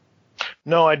you?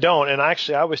 No, I don't. And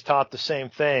actually, I was taught the same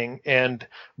thing. And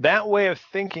that way of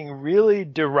thinking really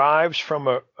derives from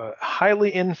a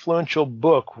highly influential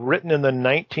book written in the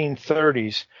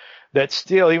 1930s that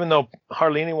still, even though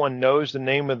hardly anyone knows the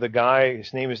name of the guy,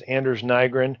 his name is Anders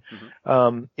Nygren,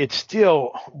 mm-hmm. It's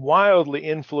still wildly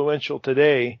influential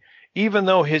today, even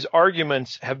though his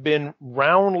arguments have been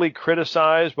roundly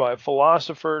criticized by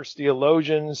philosophers,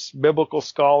 theologians, biblical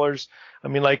scholars. I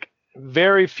mean,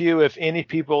 very few, if any,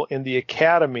 people in the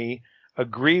academy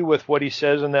agree with what he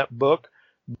says in that book,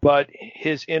 but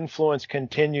his influence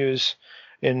continues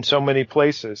in so many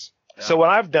places. Yeah. So what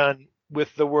I've done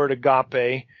with the word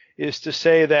agape is to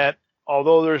say that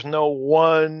although there's no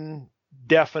one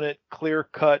definite,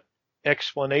 clear-cut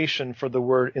explanation for the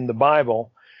word in the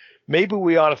Bible, maybe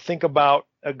we ought to think about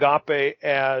agape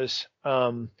as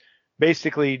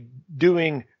basically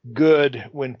doing good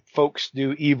when folks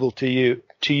do evil to you,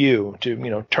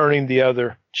 turning the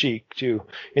other cheek, to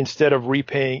instead of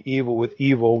repaying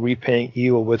evil, repaying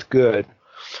evil with good.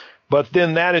 But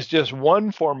then that is just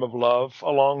one form of love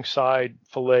alongside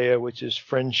philia, which is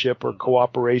friendship or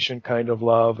cooperation kind of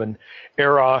love, and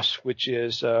eros, which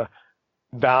is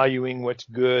valuing what's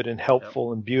good and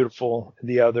helpful and beautiful,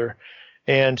 the other.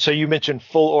 And so you mentioned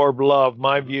full orb love.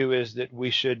 My view is that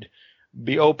we should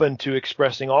be open to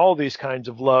expressing all these kinds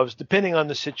of loves depending on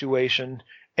the situation,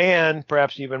 and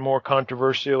perhaps even more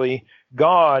controversially,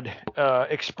 God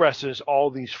expresses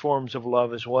all these forms of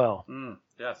love as well.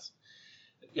 Yes.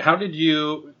 How did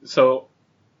you, so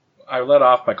I led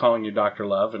off by calling you Dr.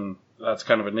 Love, and that's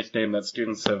kind of a nickname that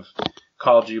students have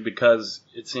called you because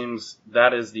it seems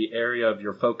that is the area of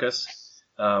your focus,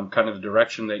 kind of the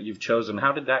direction that you've chosen.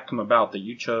 How did that come about, that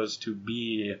you chose to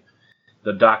be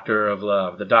the Doctor of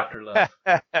Love, the Dr. Love?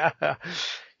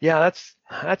 Yeah,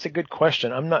 that's a good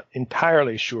question. I'm not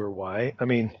entirely sure why. I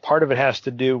mean, part of it has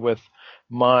to do with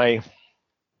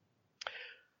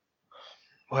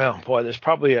there's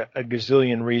probably a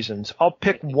gazillion reasons. I'll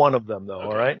pick one of them, though, okay.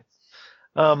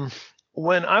 All right?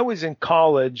 When I was in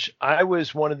college, I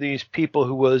was one of these people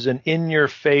who was an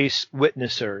in-your-face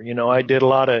witnesser. I did a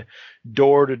lot of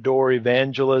door-to-door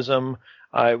evangelism.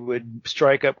 I would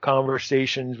strike up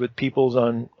conversations with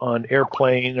people on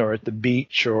airplane or at the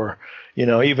beach, or,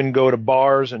 even go to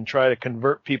bars and try to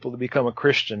convert people to become a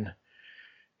Christian.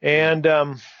 And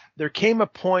there came a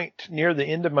point near the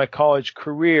end of my college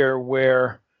career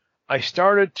where I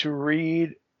started to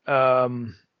read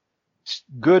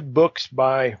good books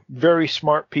by very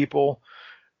smart people,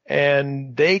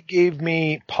 and they gave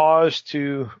me pause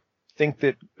to think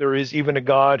that there is even a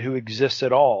God who exists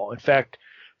at all. In fact,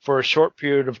 for a short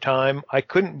period of time, I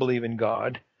couldn't believe in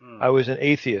God. I was an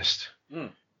atheist.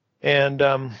 And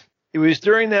it was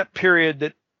during that period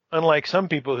that, unlike some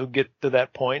people who get to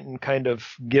that point and kind of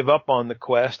give up on the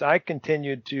quest, I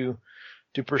continued to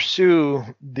pursue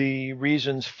the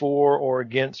reasons for or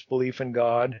against belief in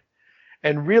God.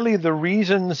 And really the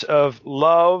reasons of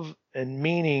love and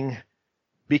meaning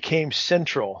became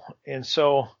central. And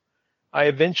so I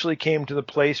eventually came to the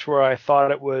place where I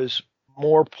thought it was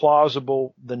more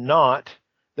plausible than not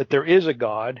that there is a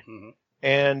God. Mm-hmm.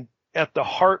 And at the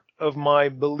heart of my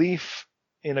belief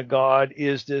in a God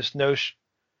is this notion,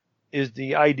 is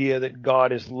the idea that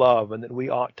God is love and that we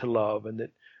ought to love, and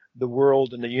that the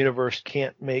world and the universe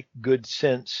can't make good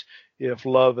sense if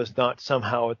love is not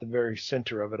somehow at the very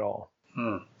center of it all.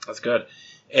 That's good.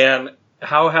 And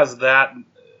how has that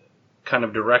kind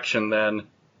of direction then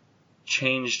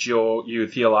changed you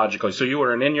theologically? So you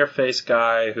were an in-your-face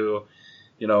guy who,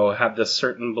 had this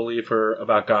certain belief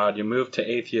about God. You moved to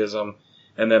atheism,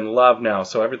 and then love now.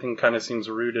 So everything kind of seems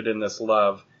rooted in this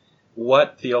love.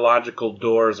 What theological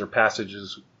doors or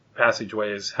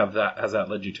passageways has that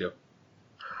led you to?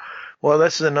 Well,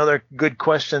 this is another good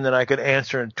question that I could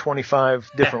answer in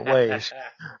 25 different ways.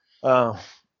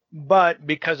 But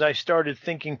because I started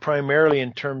thinking primarily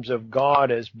in terms of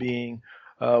God as being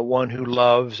one who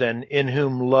loves and in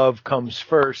whom love comes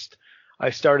first,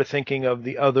 I started thinking of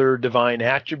the other divine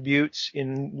attributes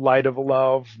in light of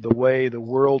love, the way the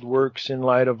world works in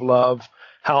light of love,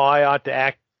 how I ought to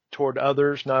act toward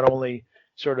others, not only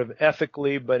sort of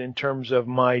ethically, but in terms of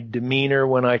my demeanor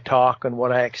when I talk and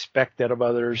what I expect out of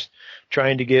others,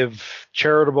 trying to give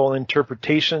charitable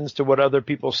interpretations to what other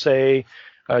people say,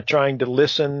 trying to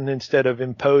listen instead of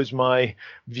impose my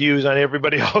views on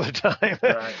everybody all the time.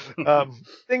 Right.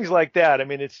 Things like that. I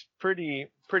mean, it's pretty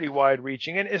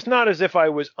wide-reaching. And it's not as if I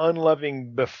was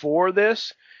unloving before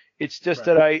this. It's just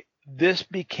that this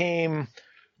became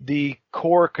the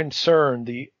core concern,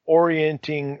 the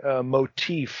orienting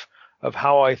motif of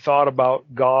how I thought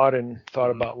about God and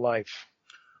thought about life.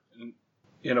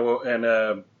 In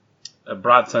a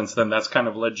broad sense, then that's kind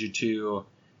of led you to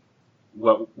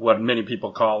what many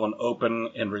people call an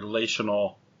open and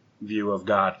relational view of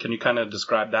God. Can you kind of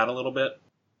describe that a little bit?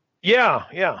 Yeah.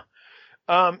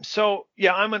 I'm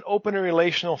an open and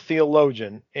relational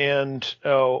theologian. And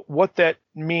what that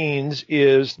means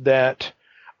is that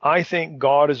I think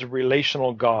God is a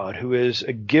relational God who is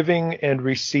a giving and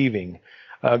receiving.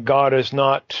 God is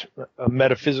not a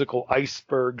metaphysical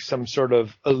iceberg, some sort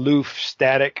of aloof,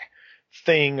 static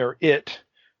thing or it,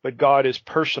 but God is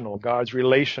personal. God's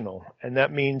relational. And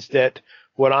that means that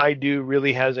what I do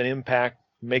really has an impact,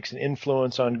 makes an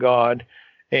influence on God,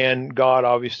 and God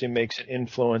obviously makes an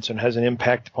influence and has an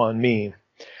impact upon me.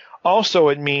 Also,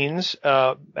 it means,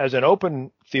 as an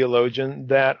open theologian,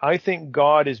 that I think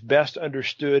God is best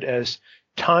understood as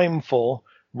timeful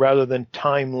rather than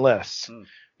timeless,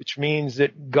 which means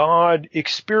that God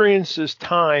experiences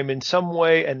time in some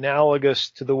way analogous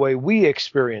to the way we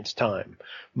experience time,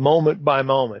 moment by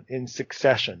moment in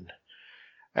succession.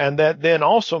 And that then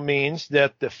also means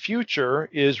that the future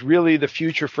is really the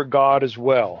future for God as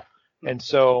well. And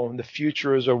so the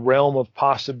future is a realm of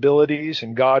possibilities,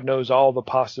 and God knows all the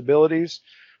possibilities,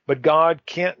 but God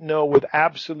can't know with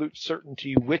absolute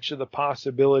certainty which of the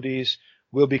possibilities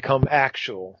will become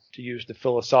actual, to use the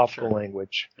philosophical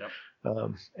language. Yep.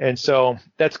 And so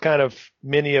that's kind of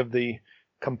many of the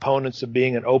components of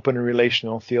being an open and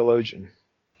relational theologian.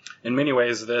 In many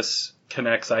ways, this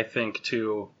connects, I think,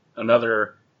 to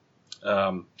another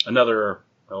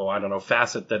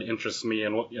facet that interests me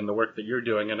in the work that you're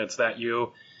doing, and it's that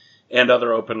you and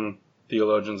other open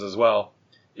theologians as well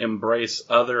embrace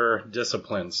other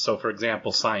disciplines. So, for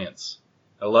example, science.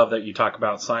 I love that you talk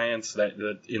about science that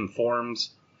informs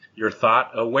your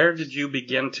thought. Where did you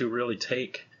begin to really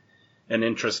take an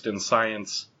interest in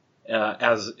science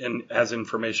as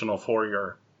informational for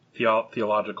your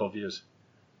theological views?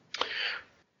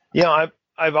 Yeah,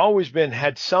 I've always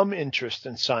had some interest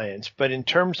in science, but in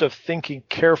terms of thinking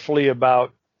carefully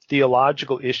about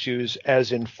theological issues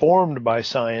as informed by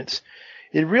science,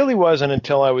 it really wasn't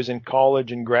until I was in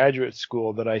college and graduate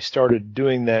school that I started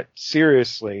doing that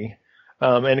seriously.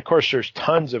 And of course, there's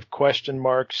tons of question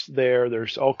marks there.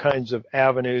 There's all kinds of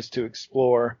avenues to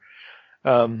explore.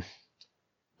 But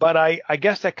I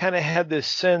guess I kind of had this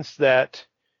sense that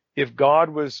if God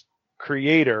was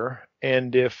creator,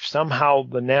 and if somehow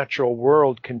the natural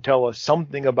world can tell us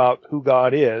something about who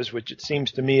God is, which it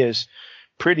seems to me is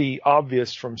pretty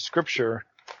obvious from Scripture,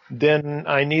 then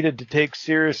I needed to take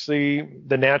seriously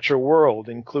the natural world,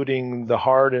 including the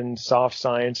hard and soft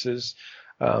sciences,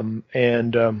 and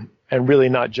really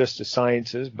not just the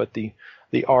sciences, but the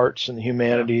arts and the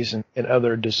humanities and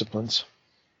other disciplines.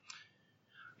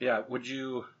 Yeah. Would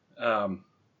you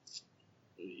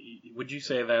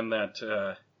say then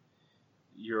that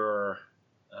your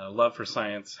love for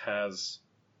science has,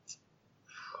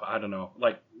 I don't know,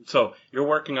 so you're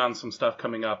working on some stuff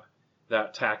coming up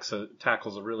that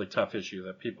tackles a really tough issue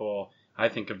that people, I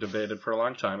think, have debated for a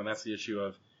long time, and that's the issue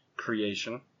of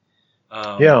creation.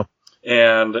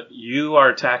 And you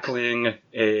are tackling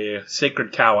a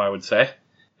sacred cow, I would say,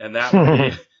 and that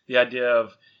would be the idea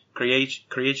of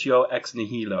creatio ex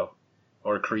nihilo,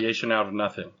 or creation out of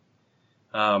nothing.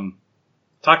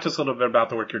 Talk to us a little bit about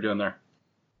the work you're doing there.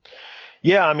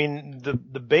 Yeah, I mean,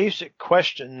 the basic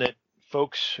question that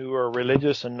folks who are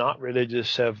religious and not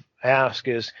religious have asked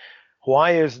is,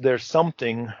 why is there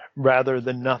something rather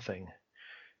than nothing?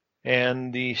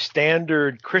 And the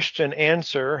standard Christian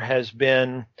answer has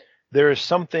been, there is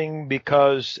something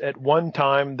because at one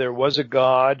time there was a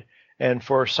God, and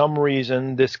for some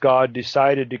reason this God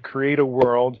decided to create a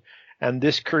world, and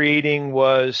this creating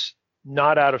was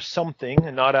not out of something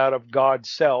and not out of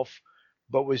God's self,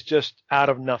 but was just out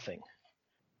of nothing.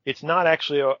 It's not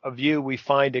actually a view we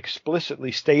find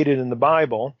explicitly stated in the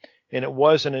Bible, and it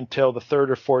wasn't until the 3rd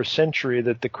or 4th century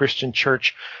that the Christian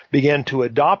church began to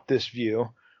adopt this view.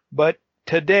 But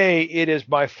today it is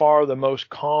by far the most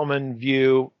common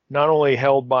view, not only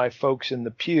held by folks in the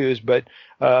pews, but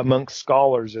amongst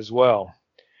scholars as well.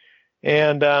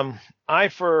 And I,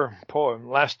 for the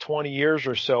last 20 years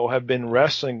or so, have been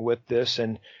wrestling with this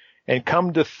and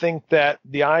come to think that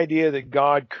the idea that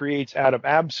God creates out of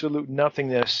absolute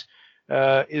nothingness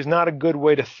is not a good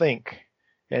way to think.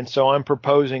 And so I'm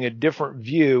proposing a different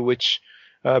view, which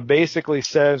basically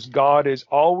says God is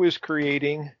always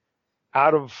creating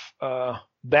out of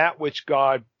that which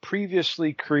God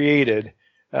previously created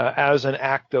as an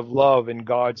act of love in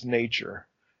God's nature.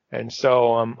 And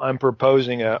so I'm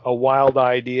proposing a wild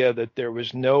idea that there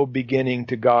was no beginning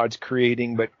to God's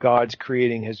creating, but God's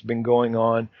creating has been going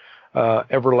on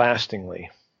everlastingly.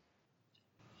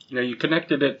 You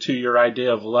connected it to your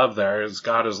idea of love there, as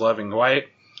God is loving.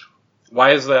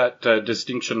 Why is that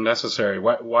distinction necessary?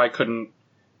 Why couldn't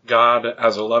God,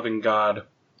 as a loving God,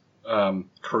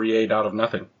 create out of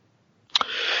nothing?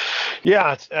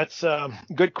 Yeah, that's a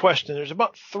good question. There's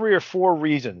about 3 or 4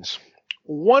 reasons.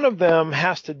 One of them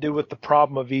has to do with the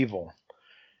problem of evil.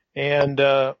 And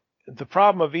the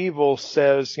problem of evil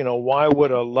says, why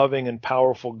would a loving and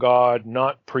powerful God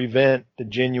not prevent the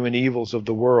genuine evils of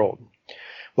the world?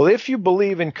 Well, if you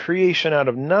believe in creation out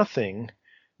of nothing,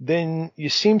 then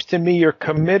it seems to me you're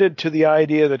committed to the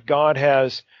idea that God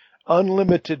has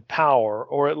unlimited power,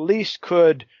 or at least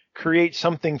could create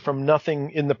something from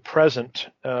nothing in the present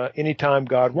anytime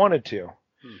God wanted to.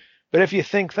 But if you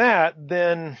think that,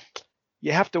 then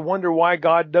you have to wonder why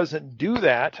God doesn't do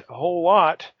that a whole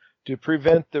lot to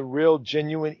prevent the real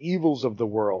genuine evils of the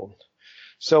world.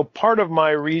 So part of my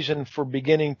reason for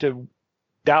beginning to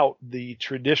doubt the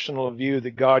traditional view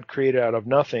that God created out of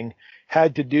nothing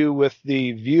had to do with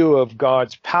the view of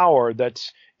God's power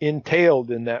that's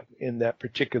entailed in that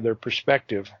particular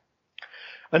perspective.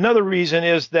 Another reason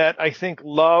is that I think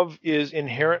love is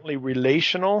inherently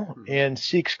relational and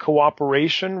seeks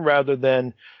cooperation rather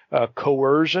than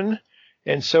coercion.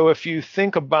 And so if you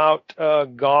think about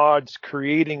God's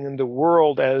creating in the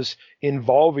world as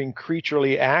involving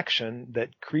creaturely action,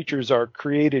 that creatures are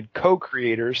created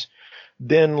co-creators,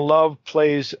 then love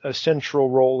plays a central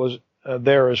role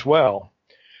there as well.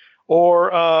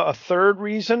 Or a third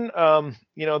reason,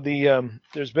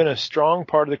 there's been a strong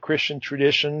part of the Christian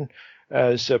tradition,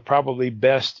 as probably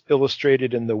best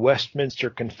illustrated in the Westminster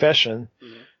Confession,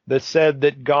 that said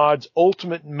that God's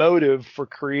ultimate motive for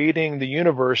creating the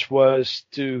universe was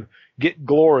to get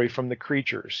glory from the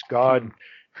creatures. God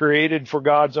created for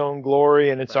God's own glory,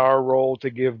 and it's our role to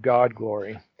give God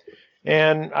glory.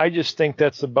 And I just think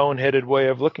that's the boneheaded way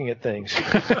of looking at things.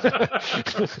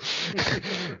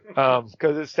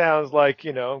 Because it sounds like,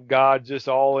 God's just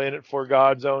all in it for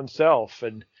God's own self.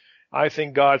 And I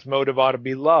think God's motive ought to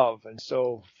be love. And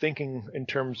so thinking in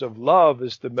terms of love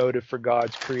as the motive for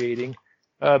God's creating,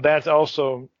 that's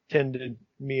also tended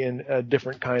me in a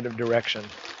different kind of direction.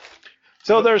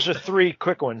 So there's the three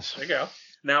quick ones. There you go.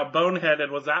 Now, boneheaded,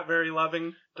 was that very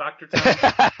loving, Dr. Tom?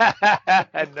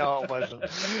 No, it wasn't.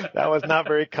 That was not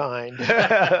very kind.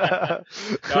 No,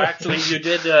 actually, you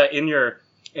did, in your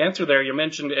answer there, you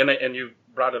mentioned, and you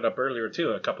brought it up earlier, too,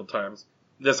 a couple times,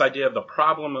 this idea of the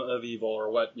problem of evil,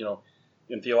 or what,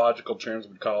 in theological terms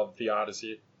we'd call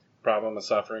theodicy, problem of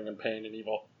suffering and pain and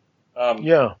evil.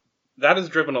 Yeah. That has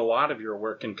driven a lot of your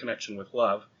work in connection with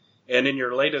love. And in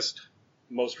your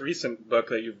most recent book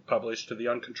that you've published, To the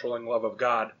Uncontrolling Love of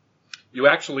God, you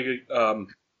actually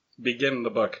begin the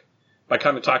book by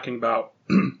kind of talking about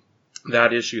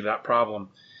that issue, that problem.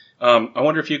 I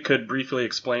wonder if you could briefly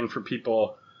explain for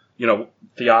people,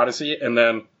 theodicy, and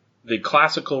then the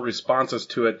classical responses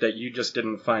to it that you just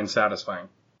didn't find satisfying.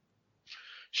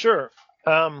 Sure.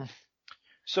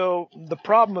 So the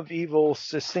problem of evil,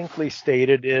 succinctly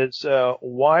stated, is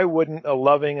why wouldn't a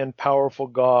loving and powerful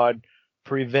God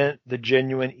prevent the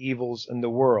genuine evils in the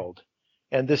world?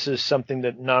 And this is something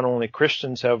that not only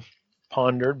Christians have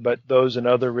pondered, but those in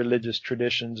other religious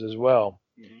traditions as well.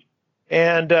 Mm-hmm.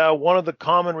 And one of the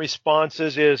common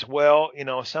responses is, well,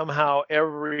 somehow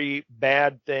every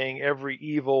bad thing, every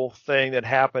evil thing that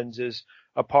happens is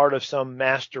a part of some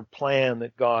master plan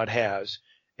that God has.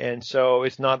 And so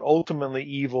it's not ultimately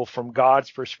evil from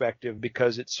God's perspective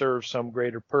because it serves some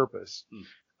greater purpose.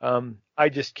 I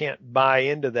just can't buy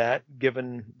into that,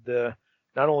 given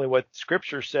not only what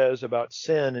Scripture says about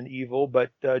sin and evil,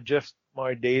 but just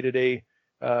my day-to-day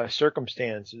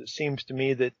circumstances. It seems to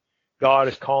me that God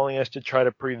is calling us to try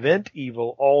to prevent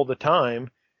evil all the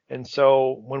time. And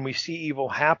so when we see evil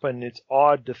happen, it's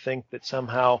odd to think that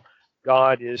somehow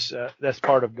God is that's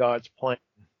part of God's plan.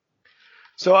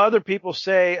 So other people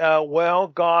say, well,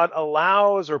 God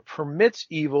allows or permits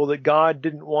evil that God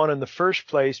didn't want in the first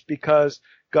place because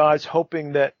God's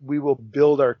hoping that we will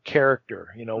build our character,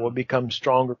 we'll become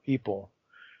stronger people.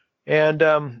 And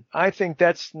I think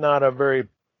that's not a very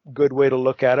good way to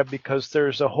look at it, because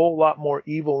there's a whole lot more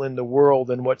evil in the world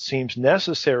than what seems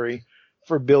necessary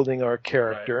for building our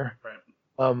character.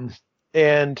 Right.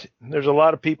 And there's a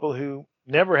lot of people who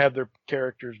never have their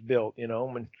characters built,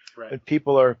 when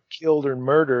people are killed or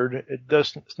murdered,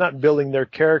 it's not building their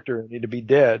character, they need to be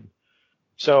dead.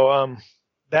 So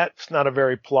that's not a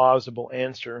very plausible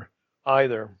answer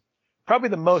either. Probably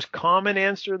the most common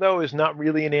answer, though, is not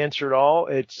really an answer at all.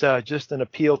 It's just an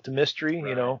appeal to mystery,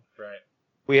 Right.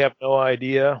 We have no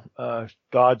idea.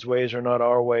 God's ways are not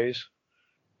our ways.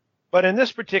 But in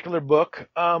this particular book,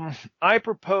 I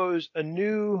propose a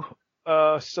new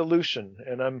solution,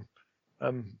 and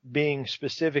I'm being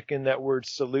specific in that word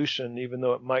solution, even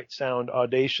though it might sound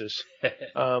audacious.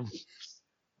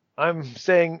 I'm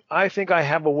saying I think I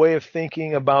have a way of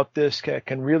thinking about this that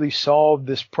can really solve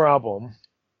this problem.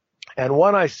 And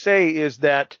what I say is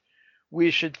that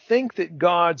we should think that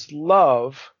God's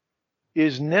love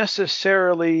is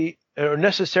necessarily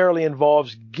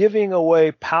involves giving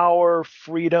away power,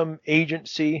 freedom,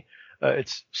 agency.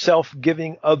 It's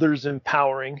self-giving, others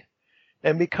empowering.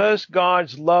 And because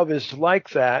God's love is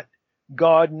like that,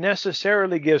 God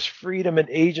necessarily gives freedom and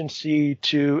agency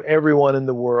to everyone in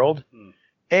the world.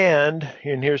 And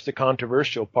here's the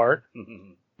controversial part,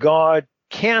 God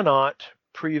cannot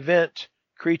prevent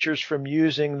creatures from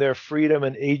using their freedom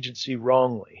and agency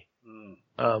wrongly.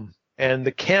 And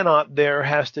the cannot there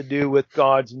has to do with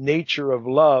God's nature of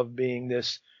love being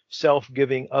this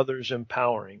self-giving, others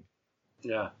empowering.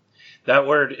 Yeah. That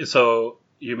word, so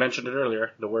you mentioned it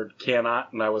earlier, the word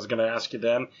cannot, and I was going to ask you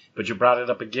then, but you brought it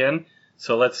up again.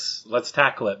 So let's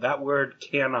tackle it. That word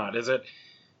cannot, is it,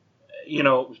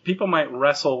 people might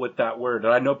wrestle with that word,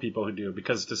 and I know people who do,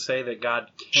 because to say that God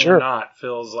cannot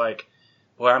feels like,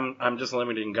 well, I'm just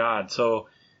limiting God. So,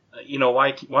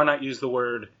 why not use the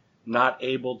word not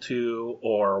able to,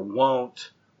 or won't,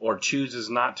 or chooses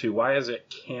not to? Why is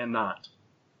it cannot?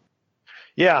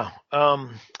 Yeah.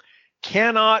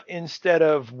 Cannot instead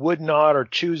of would not or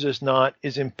chooses not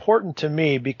is important to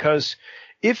me, because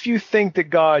if you think that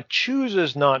God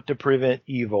chooses not to prevent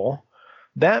evil,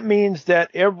 that means that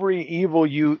every evil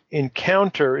you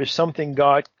encounter is something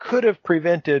God could have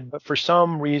prevented, but for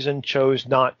some reason chose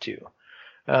not to.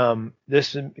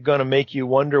 This is going to make you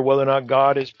wonder whether or not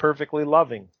God is perfectly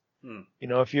loving.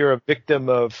 If you're a victim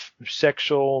of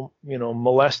sexual,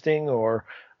 molesting or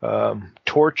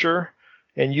torture,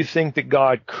 and you think that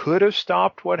God could have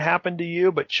stopped what happened to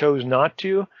you but chose not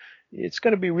to, it's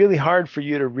going to be really hard for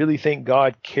you to really think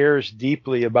God cares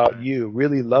deeply about you,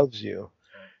 really loves you.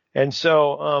 And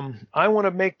so I want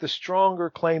to make the stronger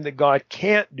claim that God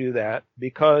can't do that,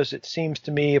 because it seems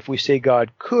to me if we say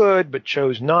God could but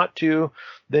chose not to,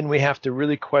 then we have to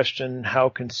really question how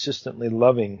consistently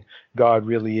loving God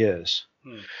really is.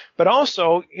 But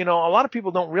also, a lot of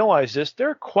people don't realize this.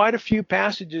 There are quite a few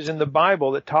passages in the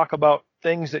Bible that talk about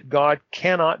things that God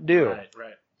cannot do. Right.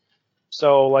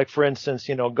 So, like, for instance,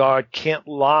 God can't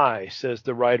lie, says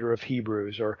the writer of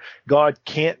Hebrews, or God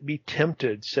can't be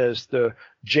tempted, says the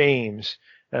James.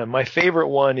 My favorite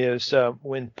one is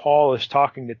when Paul is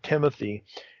talking to Timothy,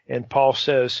 and Paul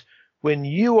says, when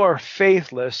you are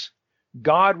faithless,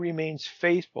 God remains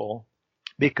faithful,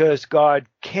 because God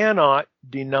cannot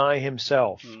deny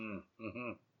himself.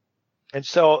 And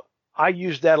so I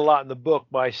use that a lot in the book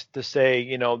to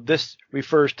say, this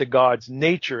refers to God's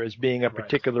nature as being a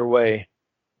particular way.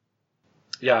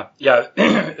 Yeah.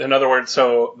 In other words,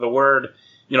 so the word,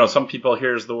 some people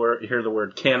hear the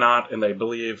word cannot, and they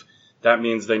believe that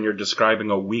means then you're describing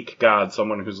a weak God,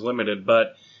 someone who's limited.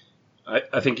 But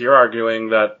I think you're arguing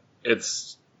that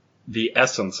it's the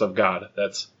essence of God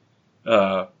that's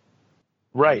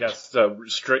right. Yes,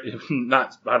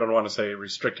 I don't want to say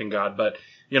restricting God, but,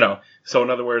 so in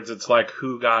other words, it's like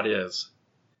who God is.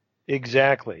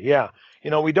 Exactly, yeah.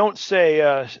 We don't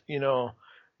say,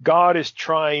 God is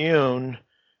triune,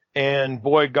 and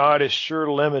boy, God is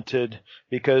sure limited,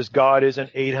 because God isn't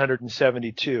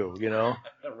 872,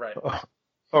 Right.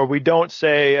 Or we don't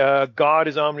say, God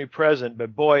is omnipresent,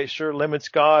 but boy, it sure limits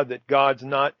God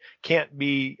that can't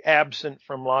be absent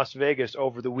from Las Vegas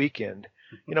over the weekend.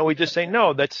 We just say,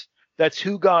 no, that's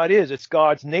who God is. It's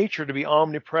God's nature to be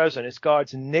omnipresent. It's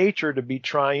God's nature to be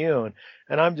triune.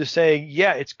 And I'm just saying,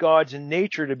 yeah, it's God's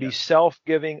nature to be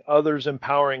self-giving, others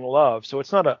empowering love. So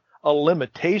it's not a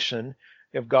limitation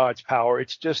of God's power.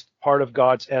 It's just part of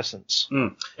God's essence.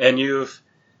 And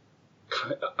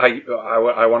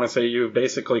I want to say you've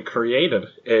basically created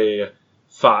a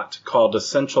thought called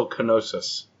essential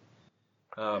kenosis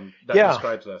that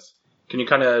describes this. Can you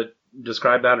kind of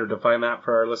describe that or define that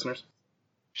for our listeners?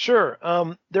 Sure.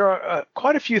 There are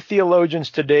quite a few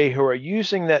theologians today who are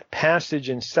using that passage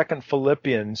in 2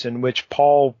 Philippians in which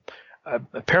Paul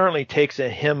apparently takes a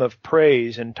hymn of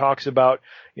praise and talks about,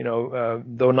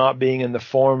 though not being in the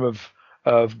form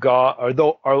of God,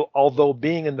 although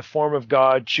being in the form of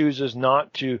God, chooses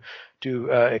not to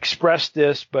express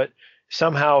this, but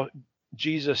somehow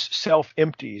Jesus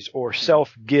self-empties or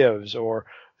self-gives or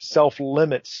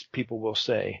self-limits, people will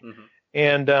say.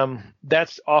 And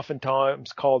that's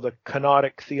oftentimes called a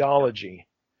kenotic theology.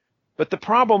 But the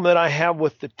problem that I have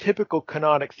with the typical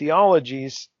kenotic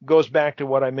theologies goes back to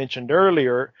what I mentioned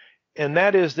earlier, and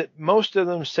that is that most of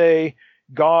them say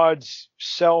God's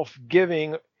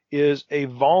self-giving is a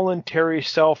voluntary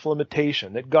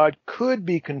self-limitation, that God could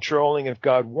be controlling if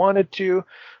God wanted to,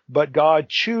 but God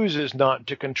chooses not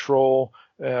to control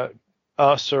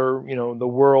us or, the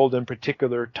world in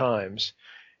particular times.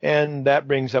 And that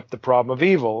brings up the problem of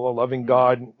evil. A loving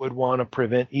God would want to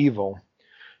prevent evil.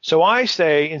 So I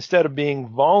say, instead of being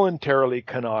voluntarily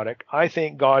kenotic, I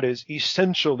think God is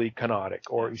essentially kenotic,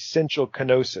 or essential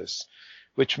kenosis,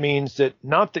 which means that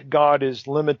not that God is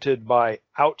limited by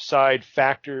outside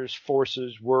factors,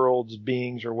 forces, worlds,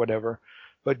 beings, or whatever,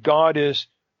 but God is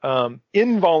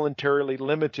involuntarily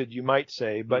limited, you might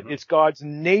say, but it's God's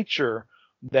nature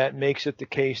that makes it the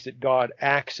case that God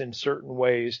acts in certain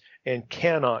ways and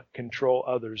cannot control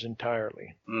others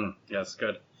entirely. Yes,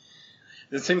 good.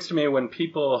 It seems to me when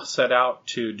people set out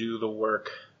to do the work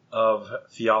of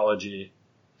theology,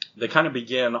 they kind of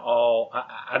begin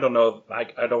I don't know,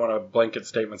 I don't want to blanket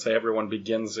statement say everyone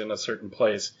begins in a certain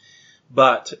place,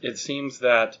 but it seems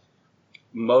that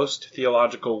most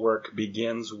theological work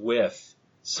begins with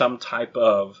some type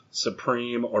of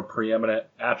supreme or preeminent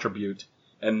attribute,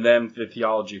 and then the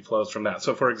theology flows from that.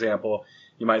 So, for example,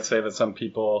 you might say that some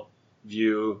people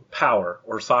view power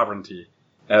or sovereignty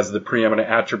as the preeminent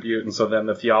attribute, and so then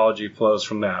the theology flows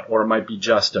from that. Or it might be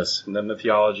justice, and then the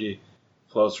theology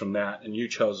flows from that, and you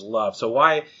chose love. So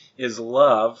why is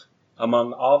love,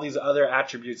 among all these other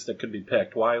attributes that could be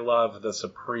picked, why love the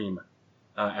supreme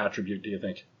attribute, do you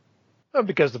think? Well,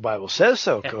 because the Bible says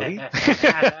so, Cody.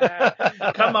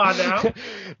 Come on now.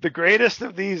 The greatest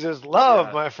of these is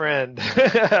love, my friend.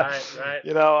 Right.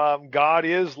 God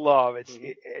is love.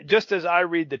 Just as I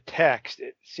read the text,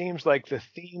 it seems like the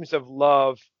themes of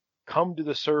love come to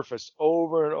the surface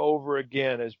over and over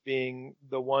again as being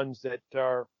the ones that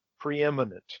are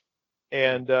preeminent.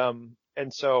 And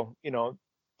so,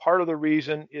 part of the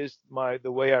reason is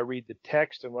the way I read the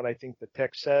text and what I think the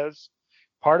text says.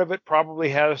 Part of it probably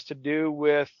has to do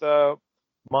with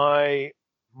my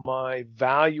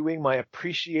valuing, my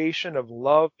appreciation of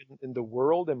love in the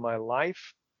world, in my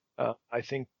life. I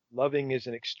think loving is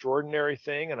an extraordinary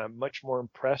thing, and I'm much more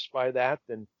impressed by that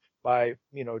than by,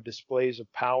 displays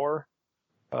of power.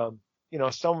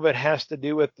 Some of it has to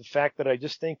do with the fact that I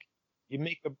just think you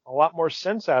make a lot more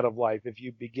sense out of life if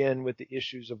you begin with the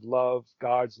issues of love,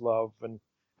 God's love, and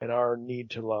our need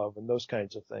to love, and those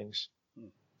kinds of things.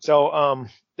 So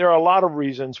there are a lot of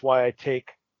reasons why I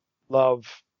take love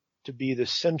to be the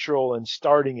central and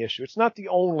starting issue. It's not the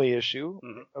only issue,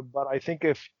 but I think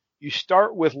if you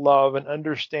start with love and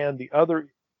understand the other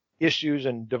issues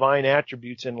and divine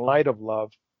attributes in light of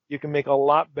love, you can make a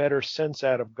lot better sense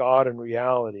out of God and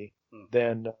reality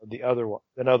than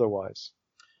otherwise.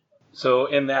 So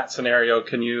in that scenario,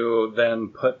 can you then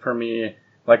put for me,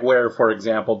 like where, for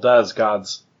example, does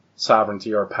God's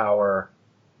sovereignty or power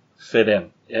fit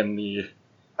in the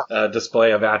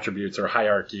display of attributes or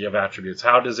hierarchy of attributes?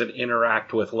 How does it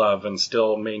interact with love and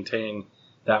still maintain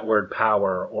that word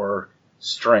power or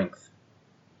strength?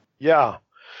 Yeah.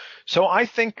 So I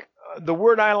think the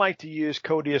word I like to use,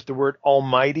 Cody, is the word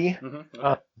almighty.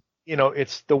 Okay.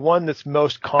 It's the one that's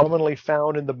most commonly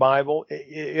found in the Bible.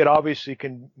 It obviously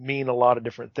can mean a lot of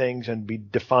different things and be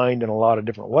defined in a lot of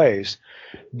different ways.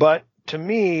 But to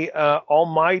me,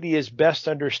 almighty is best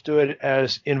understood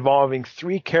as involving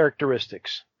three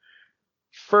characteristics.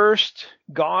 First,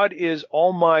 God is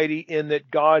almighty in that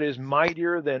God is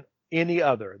mightier than any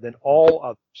other, than all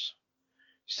others.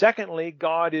 Secondly,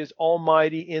 God is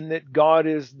almighty in that God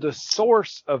is the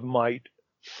source of might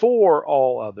for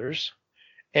all others.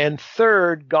 And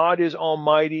third, God is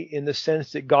almighty in the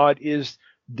sense that God is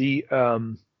the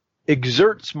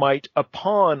exerts might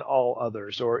upon all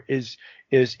others, or is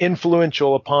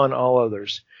influential upon all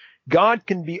others. God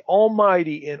can be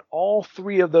almighty in all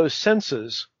three of those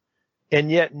senses and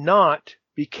yet not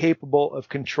be capable of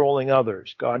controlling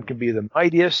others. God can be the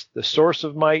mightiest, the source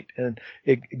of might, and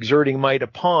exerting might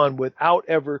upon without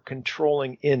ever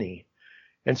controlling any.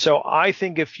 And so I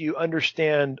think if you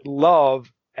understand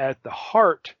love at the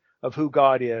heart of who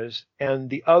God is, and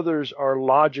the others are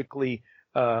logically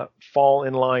fall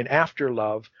in line after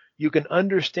love, you can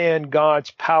understand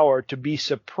God's power to be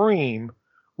supreme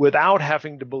without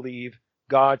having to believe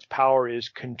God's power is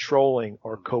controlling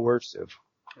or coercive.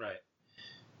 Right.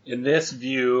 In this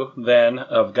view, then,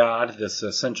 of God, this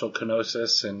essential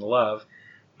kenosis and love,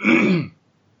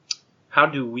 how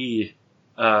do we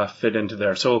fit into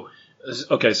there? So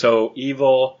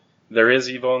evil, there is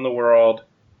evil in the world.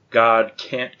 God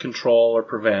can't control or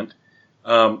prevent.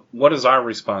 What is our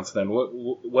response then?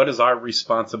 What is our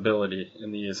responsibility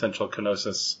in the essential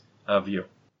kenosis view?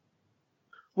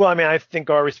 Well, I think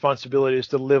our responsibility is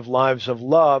to live lives of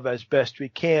love as best we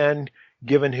can,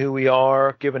 given who we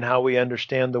are, given how we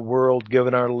understand the world,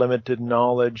 given our limited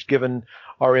knowledge, given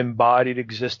our embodied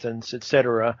existence,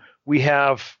 etc. We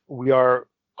are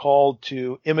called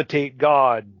to imitate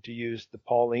God, to use the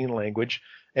Pauline language,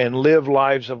 and live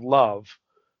lives of love.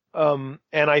 And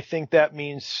I think that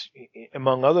means,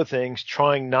 among other things,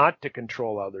 trying not to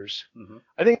control others. Mm-hmm.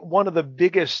 I think one of the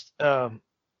biggest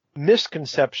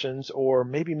misconceptions, or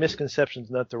maybe misconceptions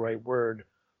not the right word,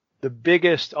 the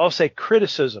biggest, I'll say,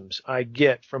 criticisms I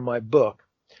get from my book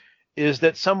is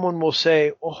that someone will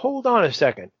say, well, hold on a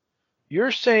second.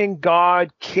 You're saying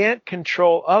God can't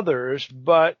control others,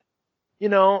 but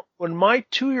when my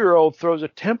 2-year-old throws a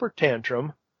temper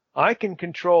tantrum, I can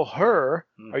control her.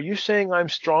 Are you saying I'm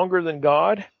stronger than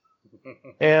God?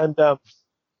 And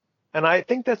I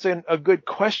think that's a good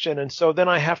question. And so then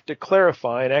I have to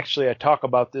clarify, and actually I talk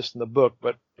about this in the book,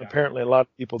 but apparently a lot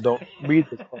of people don't read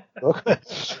this book.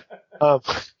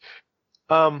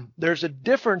 There's a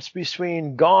difference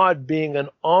between God being an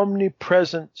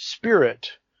omnipresent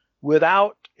spirit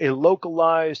without a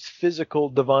localized physical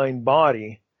divine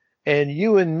body, and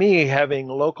you and me having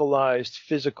localized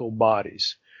physical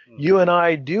bodies. You and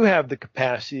I do have the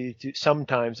capacity to,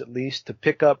 sometimes at least, to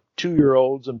pick up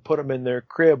 2-year-olds and put them in their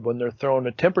crib when they're throwing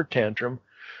a temper tantrum.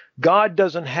 God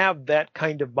doesn't have that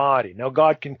kind of body. Now,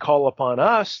 God can call upon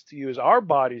us to use our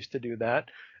bodies to do that,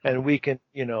 and we can,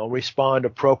 respond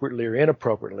appropriately or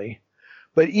inappropriately.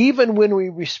 But even when we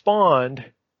respond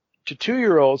to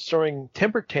 2-year-olds throwing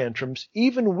temper tantrums,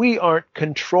 even we aren't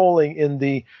controlling in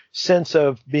the sense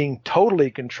of being totally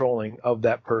controlling of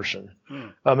that person.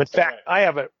 In fact, I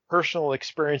have a personal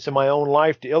experience in my own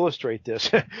life to illustrate this.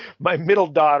 My middle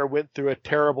daughter went through a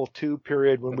terrible 2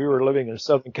 period when we were living in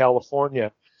Southern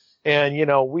California. And,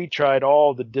 we tried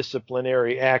all the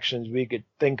disciplinary actions we could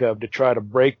think of to try to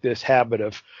break this habit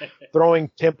of throwing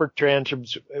temper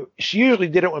tantrums. She usually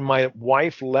did it when my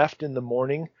wife left in the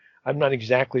morning. I'm not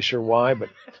exactly sure why, but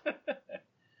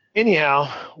anyhow,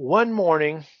 one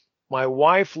morning, my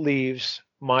wife leaves.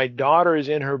 My daughter is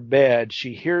in her bed.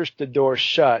 She hears the door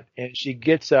shut, and she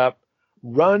gets up,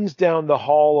 runs down the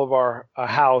hall of our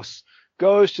house,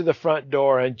 goes to the front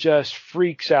door, and just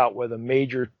freaks out with a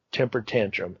major temper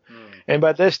tantrum. And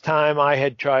by this time, I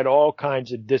had tried all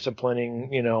kinds of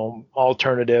disciplining,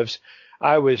 alternatives.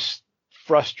 I was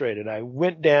frustrated. I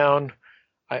went down.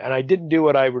 And I didn't do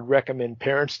what I would recommend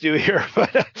parents do here,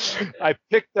 but I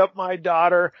picked up my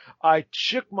daughter. I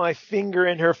shook my finger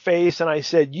in her face and I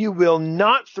said, "You will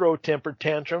not throw temper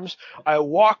tantrums." I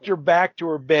walked her back to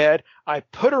her bed. I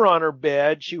put her on her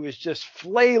bed. She was just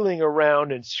flailing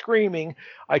around and screaming.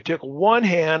 I took one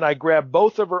hand. I grabbed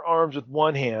both of her arms with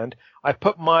one hand. I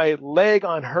put my leg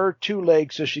on her 2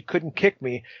 legs so she couldn't kick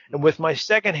me. And with my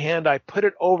second hand, I put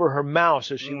it over her mouth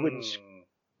so she wouldn't scream.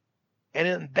 And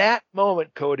in that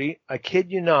moment, Cody, I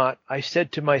kid you not, I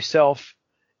said to myself,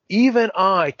 even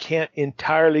I can't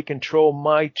entirely control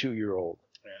my 2-year-old.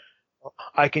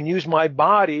 I can use my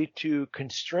body to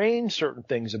constrain certain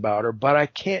things about her, but I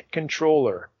can't control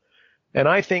her. And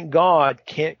I think God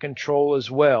can't control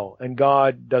as well. And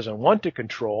God doesn't want to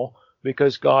control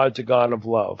because God's a God of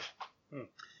love.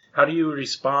 How do you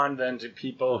respond then to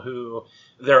people who,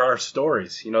 there are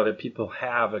stories, that people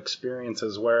have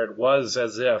experiences where it was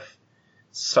as if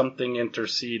something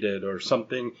interceded or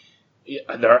something.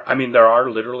 There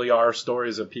literally are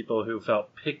stories of people who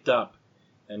felt picked up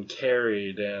and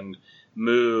carried and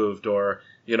moved, or,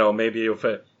 maybe if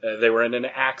they were in an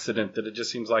accident that it just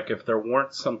seems like if there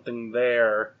weren't something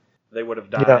there, they would have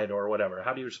died or whatever.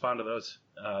 How do you respond to those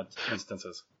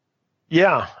instances?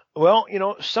 Yeah. Well,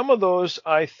 some of those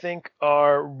I think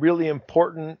are really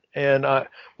important. And,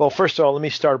 first of all, let me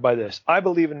start by this. I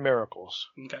believe in miracles.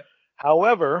 Okay.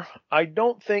 However, I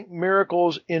don't think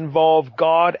miracles involve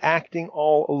God acting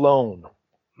all alone.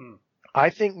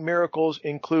 I think miracles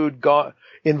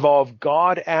involve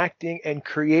God acting and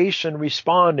creation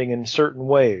responding in certain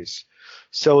ways.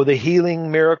 So the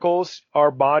healing miracles, our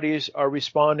bodies are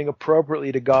responding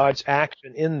appropriately to God's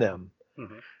action in them.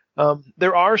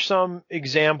 There are some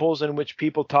examples in which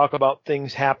people talk about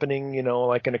things happening,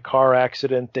 like in a car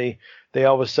accident, they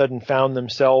all of a sudden found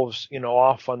themselves,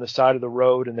 off on the side of the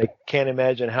road and they can't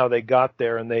imagine how they got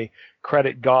there and they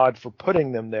credit God for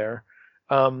putting them there.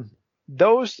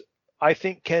 Those, I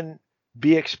think, can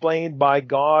be explained by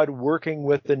God working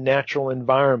with the natural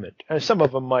environment. And some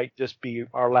of them might just be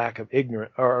our lack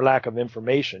of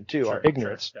information too, our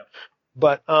ignorance. Sure, yeah.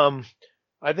 But,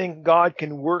 I think God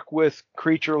can work with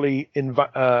creaturely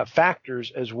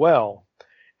factors as well.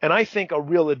 And I think a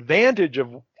real advantage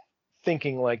of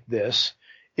thinking like this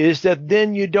is that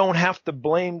then you don't have to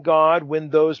blame God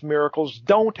when those miracles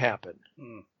don't happen.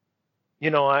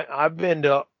 I've been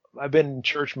in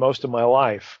church most of my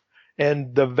life,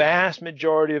 and the vast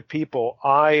majority of people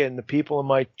I and the people in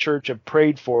my church have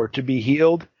prayed for to be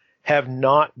healed have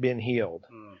not been healed.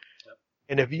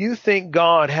 And if you think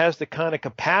God has the kind of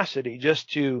capacity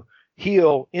just to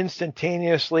heal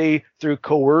instantaneously through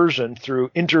coercion,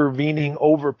 through intervening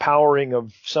overpowering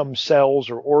of some cells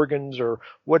or organs or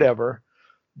whatever,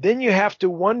 then you have to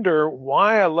wonder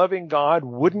why a loving God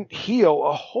wouldn't heal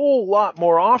a whole lot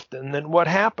more often than what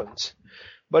happens.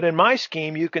 But in my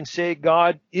scheme, you can say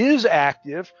God is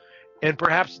active and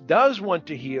perhaps does want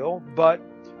to heal, but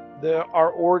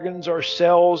our organs, our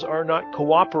cells are not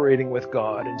cooperating with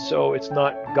God, and so it's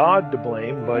not God to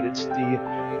blame, but it's the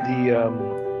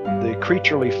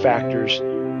creaturely factors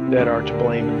that are to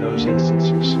blame in those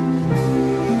instances.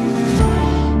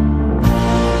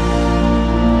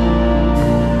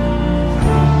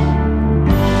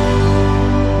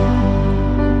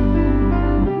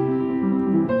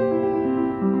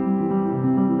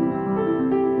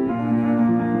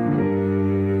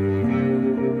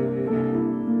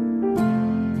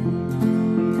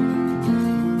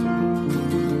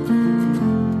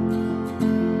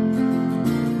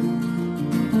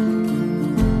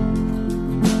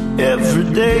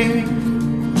 Every day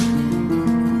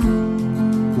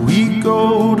we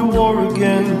go to war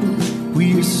again.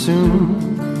 We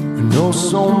assume we know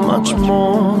so much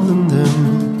more than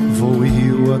them before we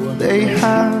hear what they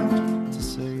have to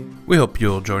say. We hope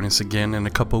you'll join us again in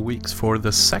a couple weeks for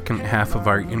the second half of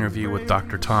our interview with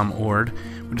Dr. Tom Oord.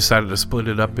 We decided to split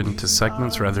it up into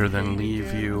segments rather than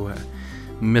leave you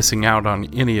missing out on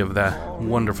any of that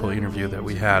wonderful interview that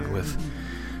we had with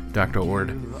Dr.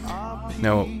 Oord.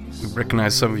 Now, we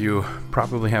recognize some of you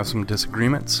probably have some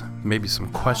disagreements, maybe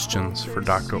some questions for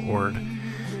Dr. Oord.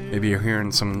 Maybe you're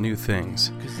hearing some new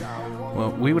things.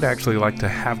 Well, we would actually like to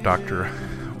have Dr.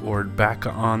 Oord back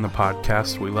on the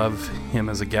podcast. We love him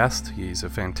as a guest. He's a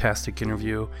fantastic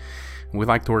interview. We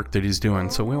like the work that he's doing,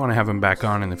 so we want to have him back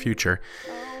on in the future.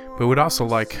 But we'd also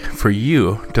like for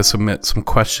you to submit some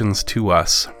questions to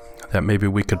us that maybe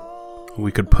we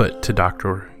could put to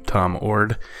Dr. Tom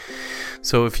Oord.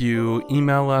 So if you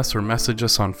email us or message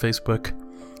us on Facebook,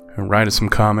 or write us some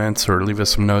comments or leave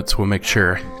us some notes, we'll make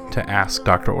sure to ask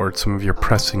Dr. Oord some of your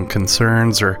pressing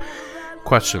concerns or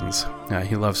questions.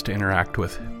 He loves to interact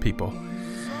with people.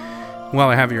 While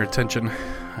I have your attention,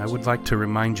 I would like to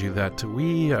remind you that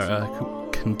we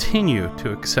continue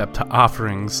to accept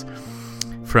offerings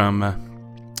from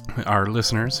our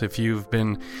listeners. If you've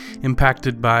been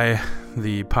impacted by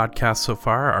the podcast so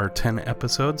far, our 10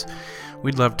 episodes,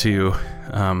 we'd love to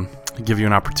give you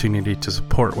an opportunity to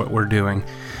support what we're doing.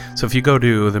 So if you go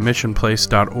to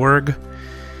themissionplace.org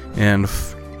and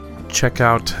check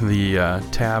out the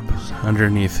tab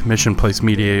underneath Mission Place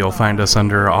Media, you'll find us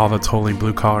under All That's Holy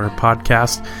Blue Collar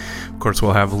Podcast. Of course,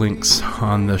 we'll have links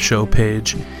on the show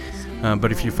page.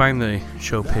 But if you find the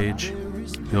show page,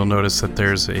 you'll notice that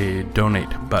there's a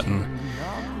donate button.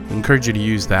 I encourage you to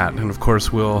use that. And of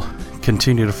course, we'll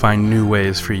continue to find new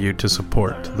ways for you to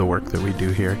support the work that we do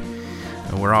here.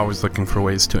 And we're always looking for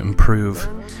ways to improve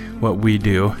what we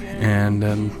do, and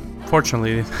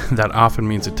unfortunately that often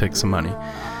means it takes some money,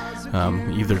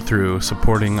 either through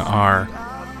supporting our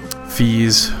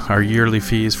fees, our yearly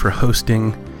fees for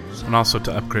hosting, and also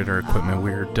to upgrade our equipment.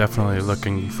 We're definitely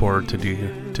looking forward to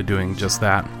doing just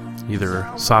that,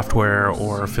 either software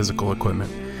or physical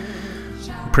equipment.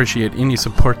 Appreciate any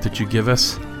support that you give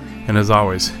us. And as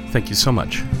always, thank you so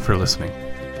much for listening.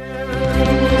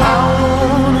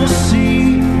 I wanna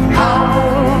see the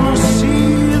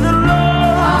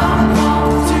love. I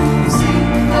want to see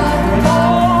the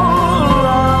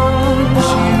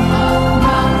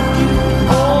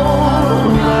all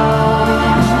around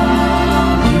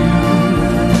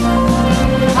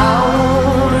you, all around you. I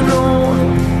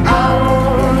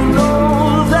wanna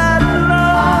know that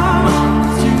love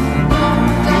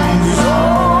is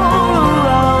all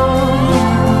around you,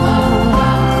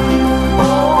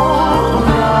 all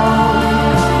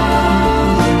around.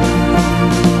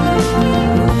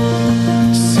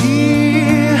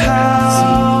 See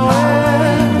how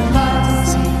it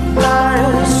lights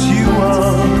you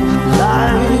up,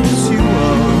 lights you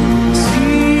up. See how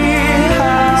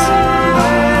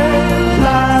it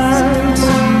lights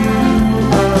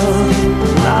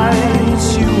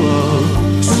you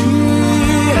up,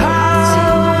 see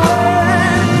how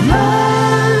it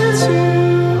lights you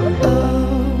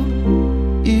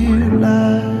up, it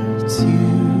lights you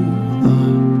up.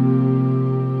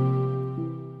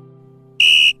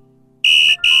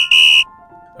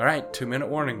 All right, 2-minute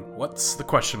warning. What's the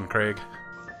question, Craig?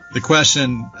 The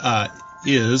question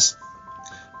is,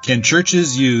 can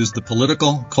churches use the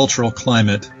political, cultural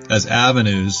climate as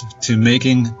avenues to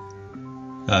making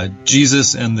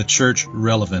Jesus and the church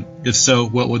relevant? If so,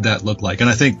 what would that look like? And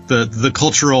I think the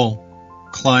cultural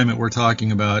climate we're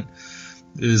talking about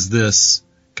is this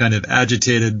kind of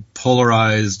agitated,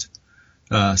 polarized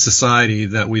society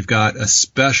that we've got,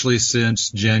 especially since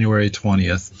January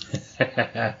 20th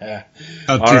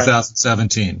of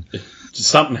 2017.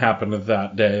 Something happened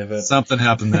that day. Something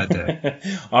happened that day.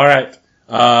 All right.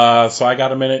 So I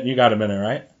got a minute and you got a minute,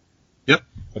 right? Yep.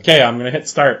 Okay, I'm going to hit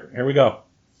start. Here we go.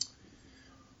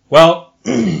 Well,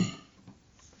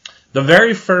 The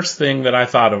very first thing that I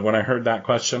thought of when I heard that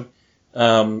question,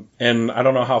 and I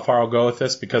don't know how far I'll go with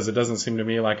this because it doesn't seem to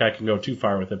me like I can go too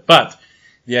far with it, but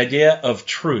the idea of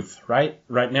truth, right?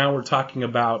 Right now we're talking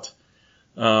about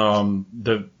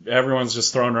everyone's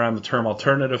just throwing around the term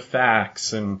alternative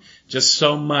facts and just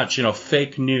so much,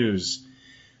 fake news.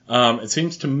 It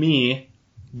seems to me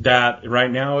that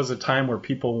right now is a time where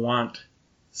people want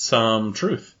some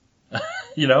truth. I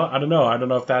don't know. I don't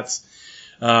know if that's,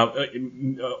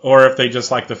 or if they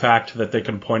just like the fact that they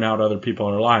can point out other people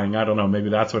are lying. I don't know. Maybe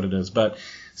that's what it is. But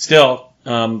still,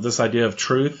 this idea of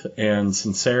truth and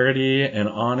sincerity and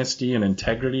honesty and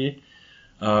integrity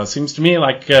seems to me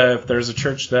like if there's a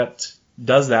church that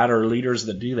does that or leaders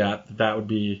that do that,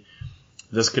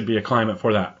 this could be a climate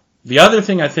for that. The other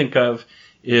thing I think of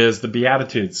is the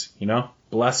Beatitudes,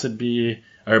 blessed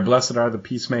are the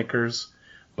peacemakers,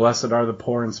 blessed are the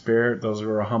poor in spirit, those who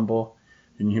are humble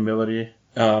in humility.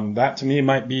 That to me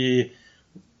might be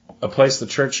a place the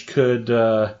church could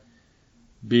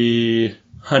be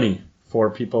honey for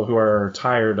people who are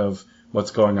tired of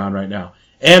what's going on right now.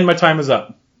 And my time is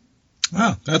up.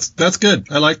 Wow, that's good.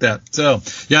 I like that. So,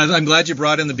 yeah, I'm glad you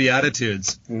brought in the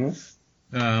Beatitudes.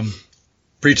 Mm-hmm.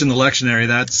 Preaching the lectionary,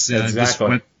 that's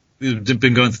exactly. We've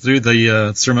been going through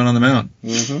the Sermon on the Mount.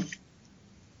 Mm-hmm.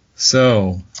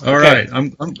 So, all right,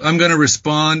 I'm going to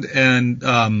respond and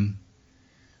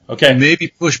maybe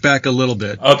push back a little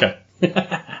bit. Okay.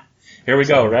 Here we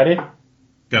go. Ready?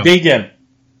 Go. Begin.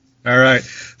 All right.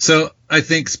 So I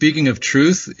think speaking of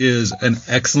truth is an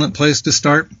excellent place to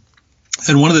start.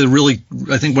 And one of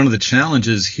the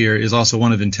challenges here is also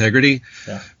one of integrity.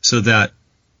 Yeah. So that,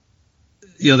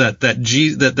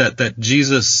 that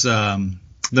Jesus,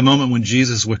 the moment when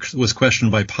Jesus was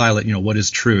questioned by Pilate, what is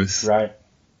truth? Right.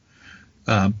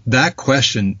 That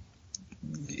question,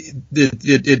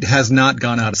 it has not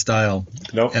gone out of style.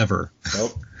 Nope. Ever.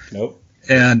 Nope.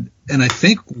 And I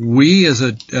think we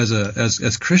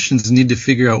as Christians need to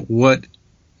figure out what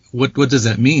does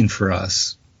that mean for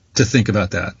us to think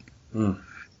about that.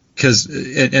 Because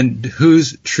and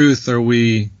whose truth are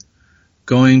we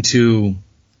going to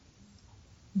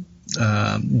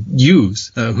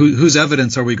use? Whose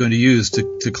evidence are we going to use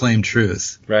to claim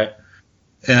truth? Right.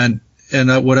 And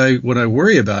what I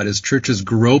worry about is churches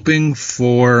groping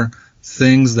for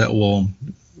things that will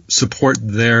support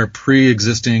their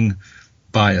pre-existing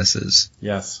biases.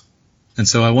 Yes. And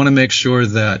so I want to make sure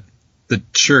that the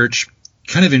church,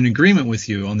 kind of in agreement with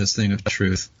you on this thing of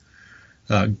truth,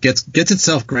 gets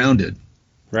itself grounded.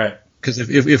 Right. Because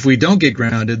if we don't get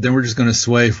grounded, then we're just going to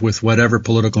sway with whatever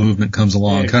political movement comes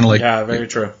along. Kind of like very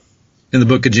true. In the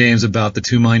book of James about the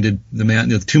two-minded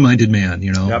man,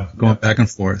 going back and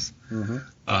forth.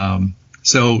 Mm-hmm.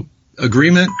 So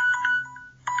agreement,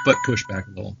 but push back a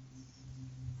little.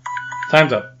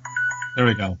 Time's up. There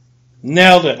we go.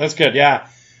 Nailed it. That's good. Yeah.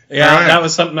 Yeah. All right. That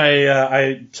was something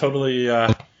I totally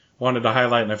wanted to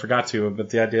highlight and I forgot to. But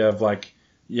the idea of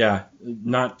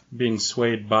not being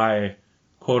swayed by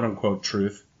quote unquote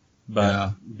truth,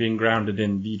 but being grounded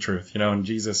in the truth. And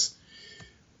Jesus,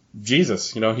 he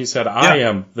said, "I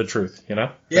am the truth." Yeah,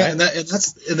 right? and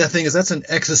that thing is that's an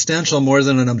existential more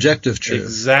than an objective truth.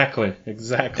 Exactly.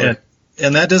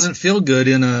 And that doesn't feel good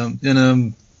in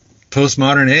a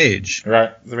postmodern age.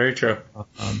 Right. Very true.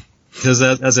 Because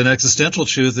as an existential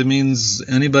truth, it means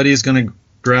anybody's going to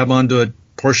grab onto a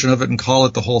portion of it and call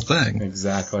it the whole thing.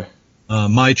 Exactly.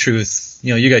 My truth,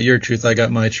 you got your truth, I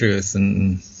got my truth,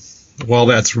 and while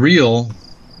that's real,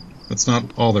 that's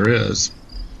not all there is.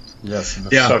 Yes,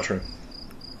 that's so true.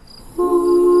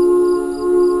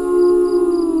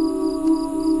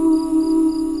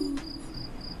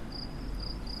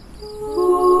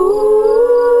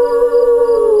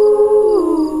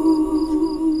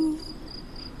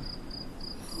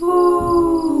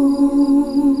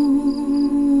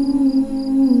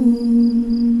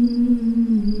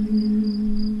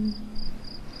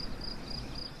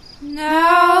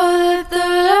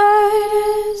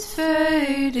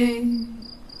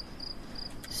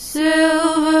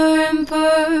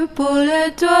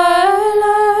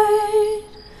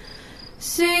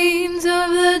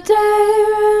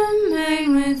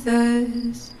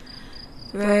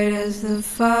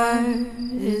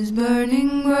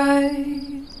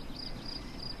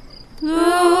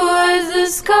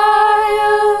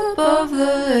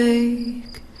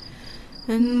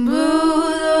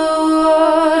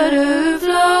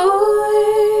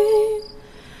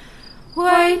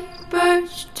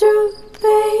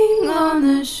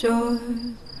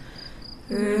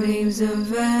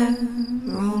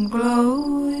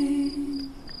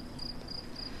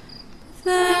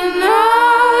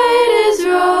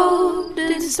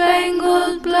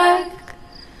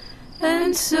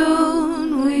 and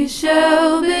soon we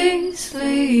shall be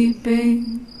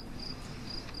sleeping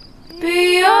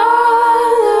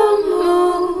beyond the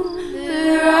moon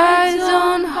that rides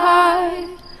on high.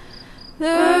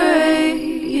 The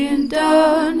radiant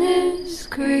dawn is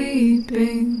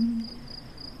creeping,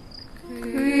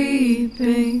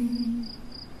 creeping.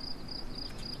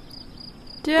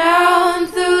 Down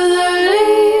through the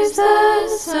leaves the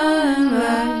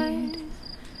sunlight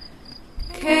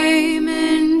came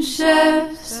in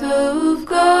shafts of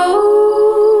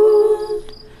gold.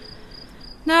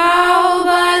 Now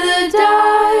by the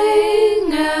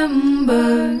dying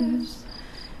embers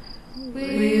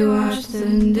we watch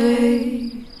the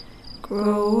day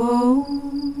grow old.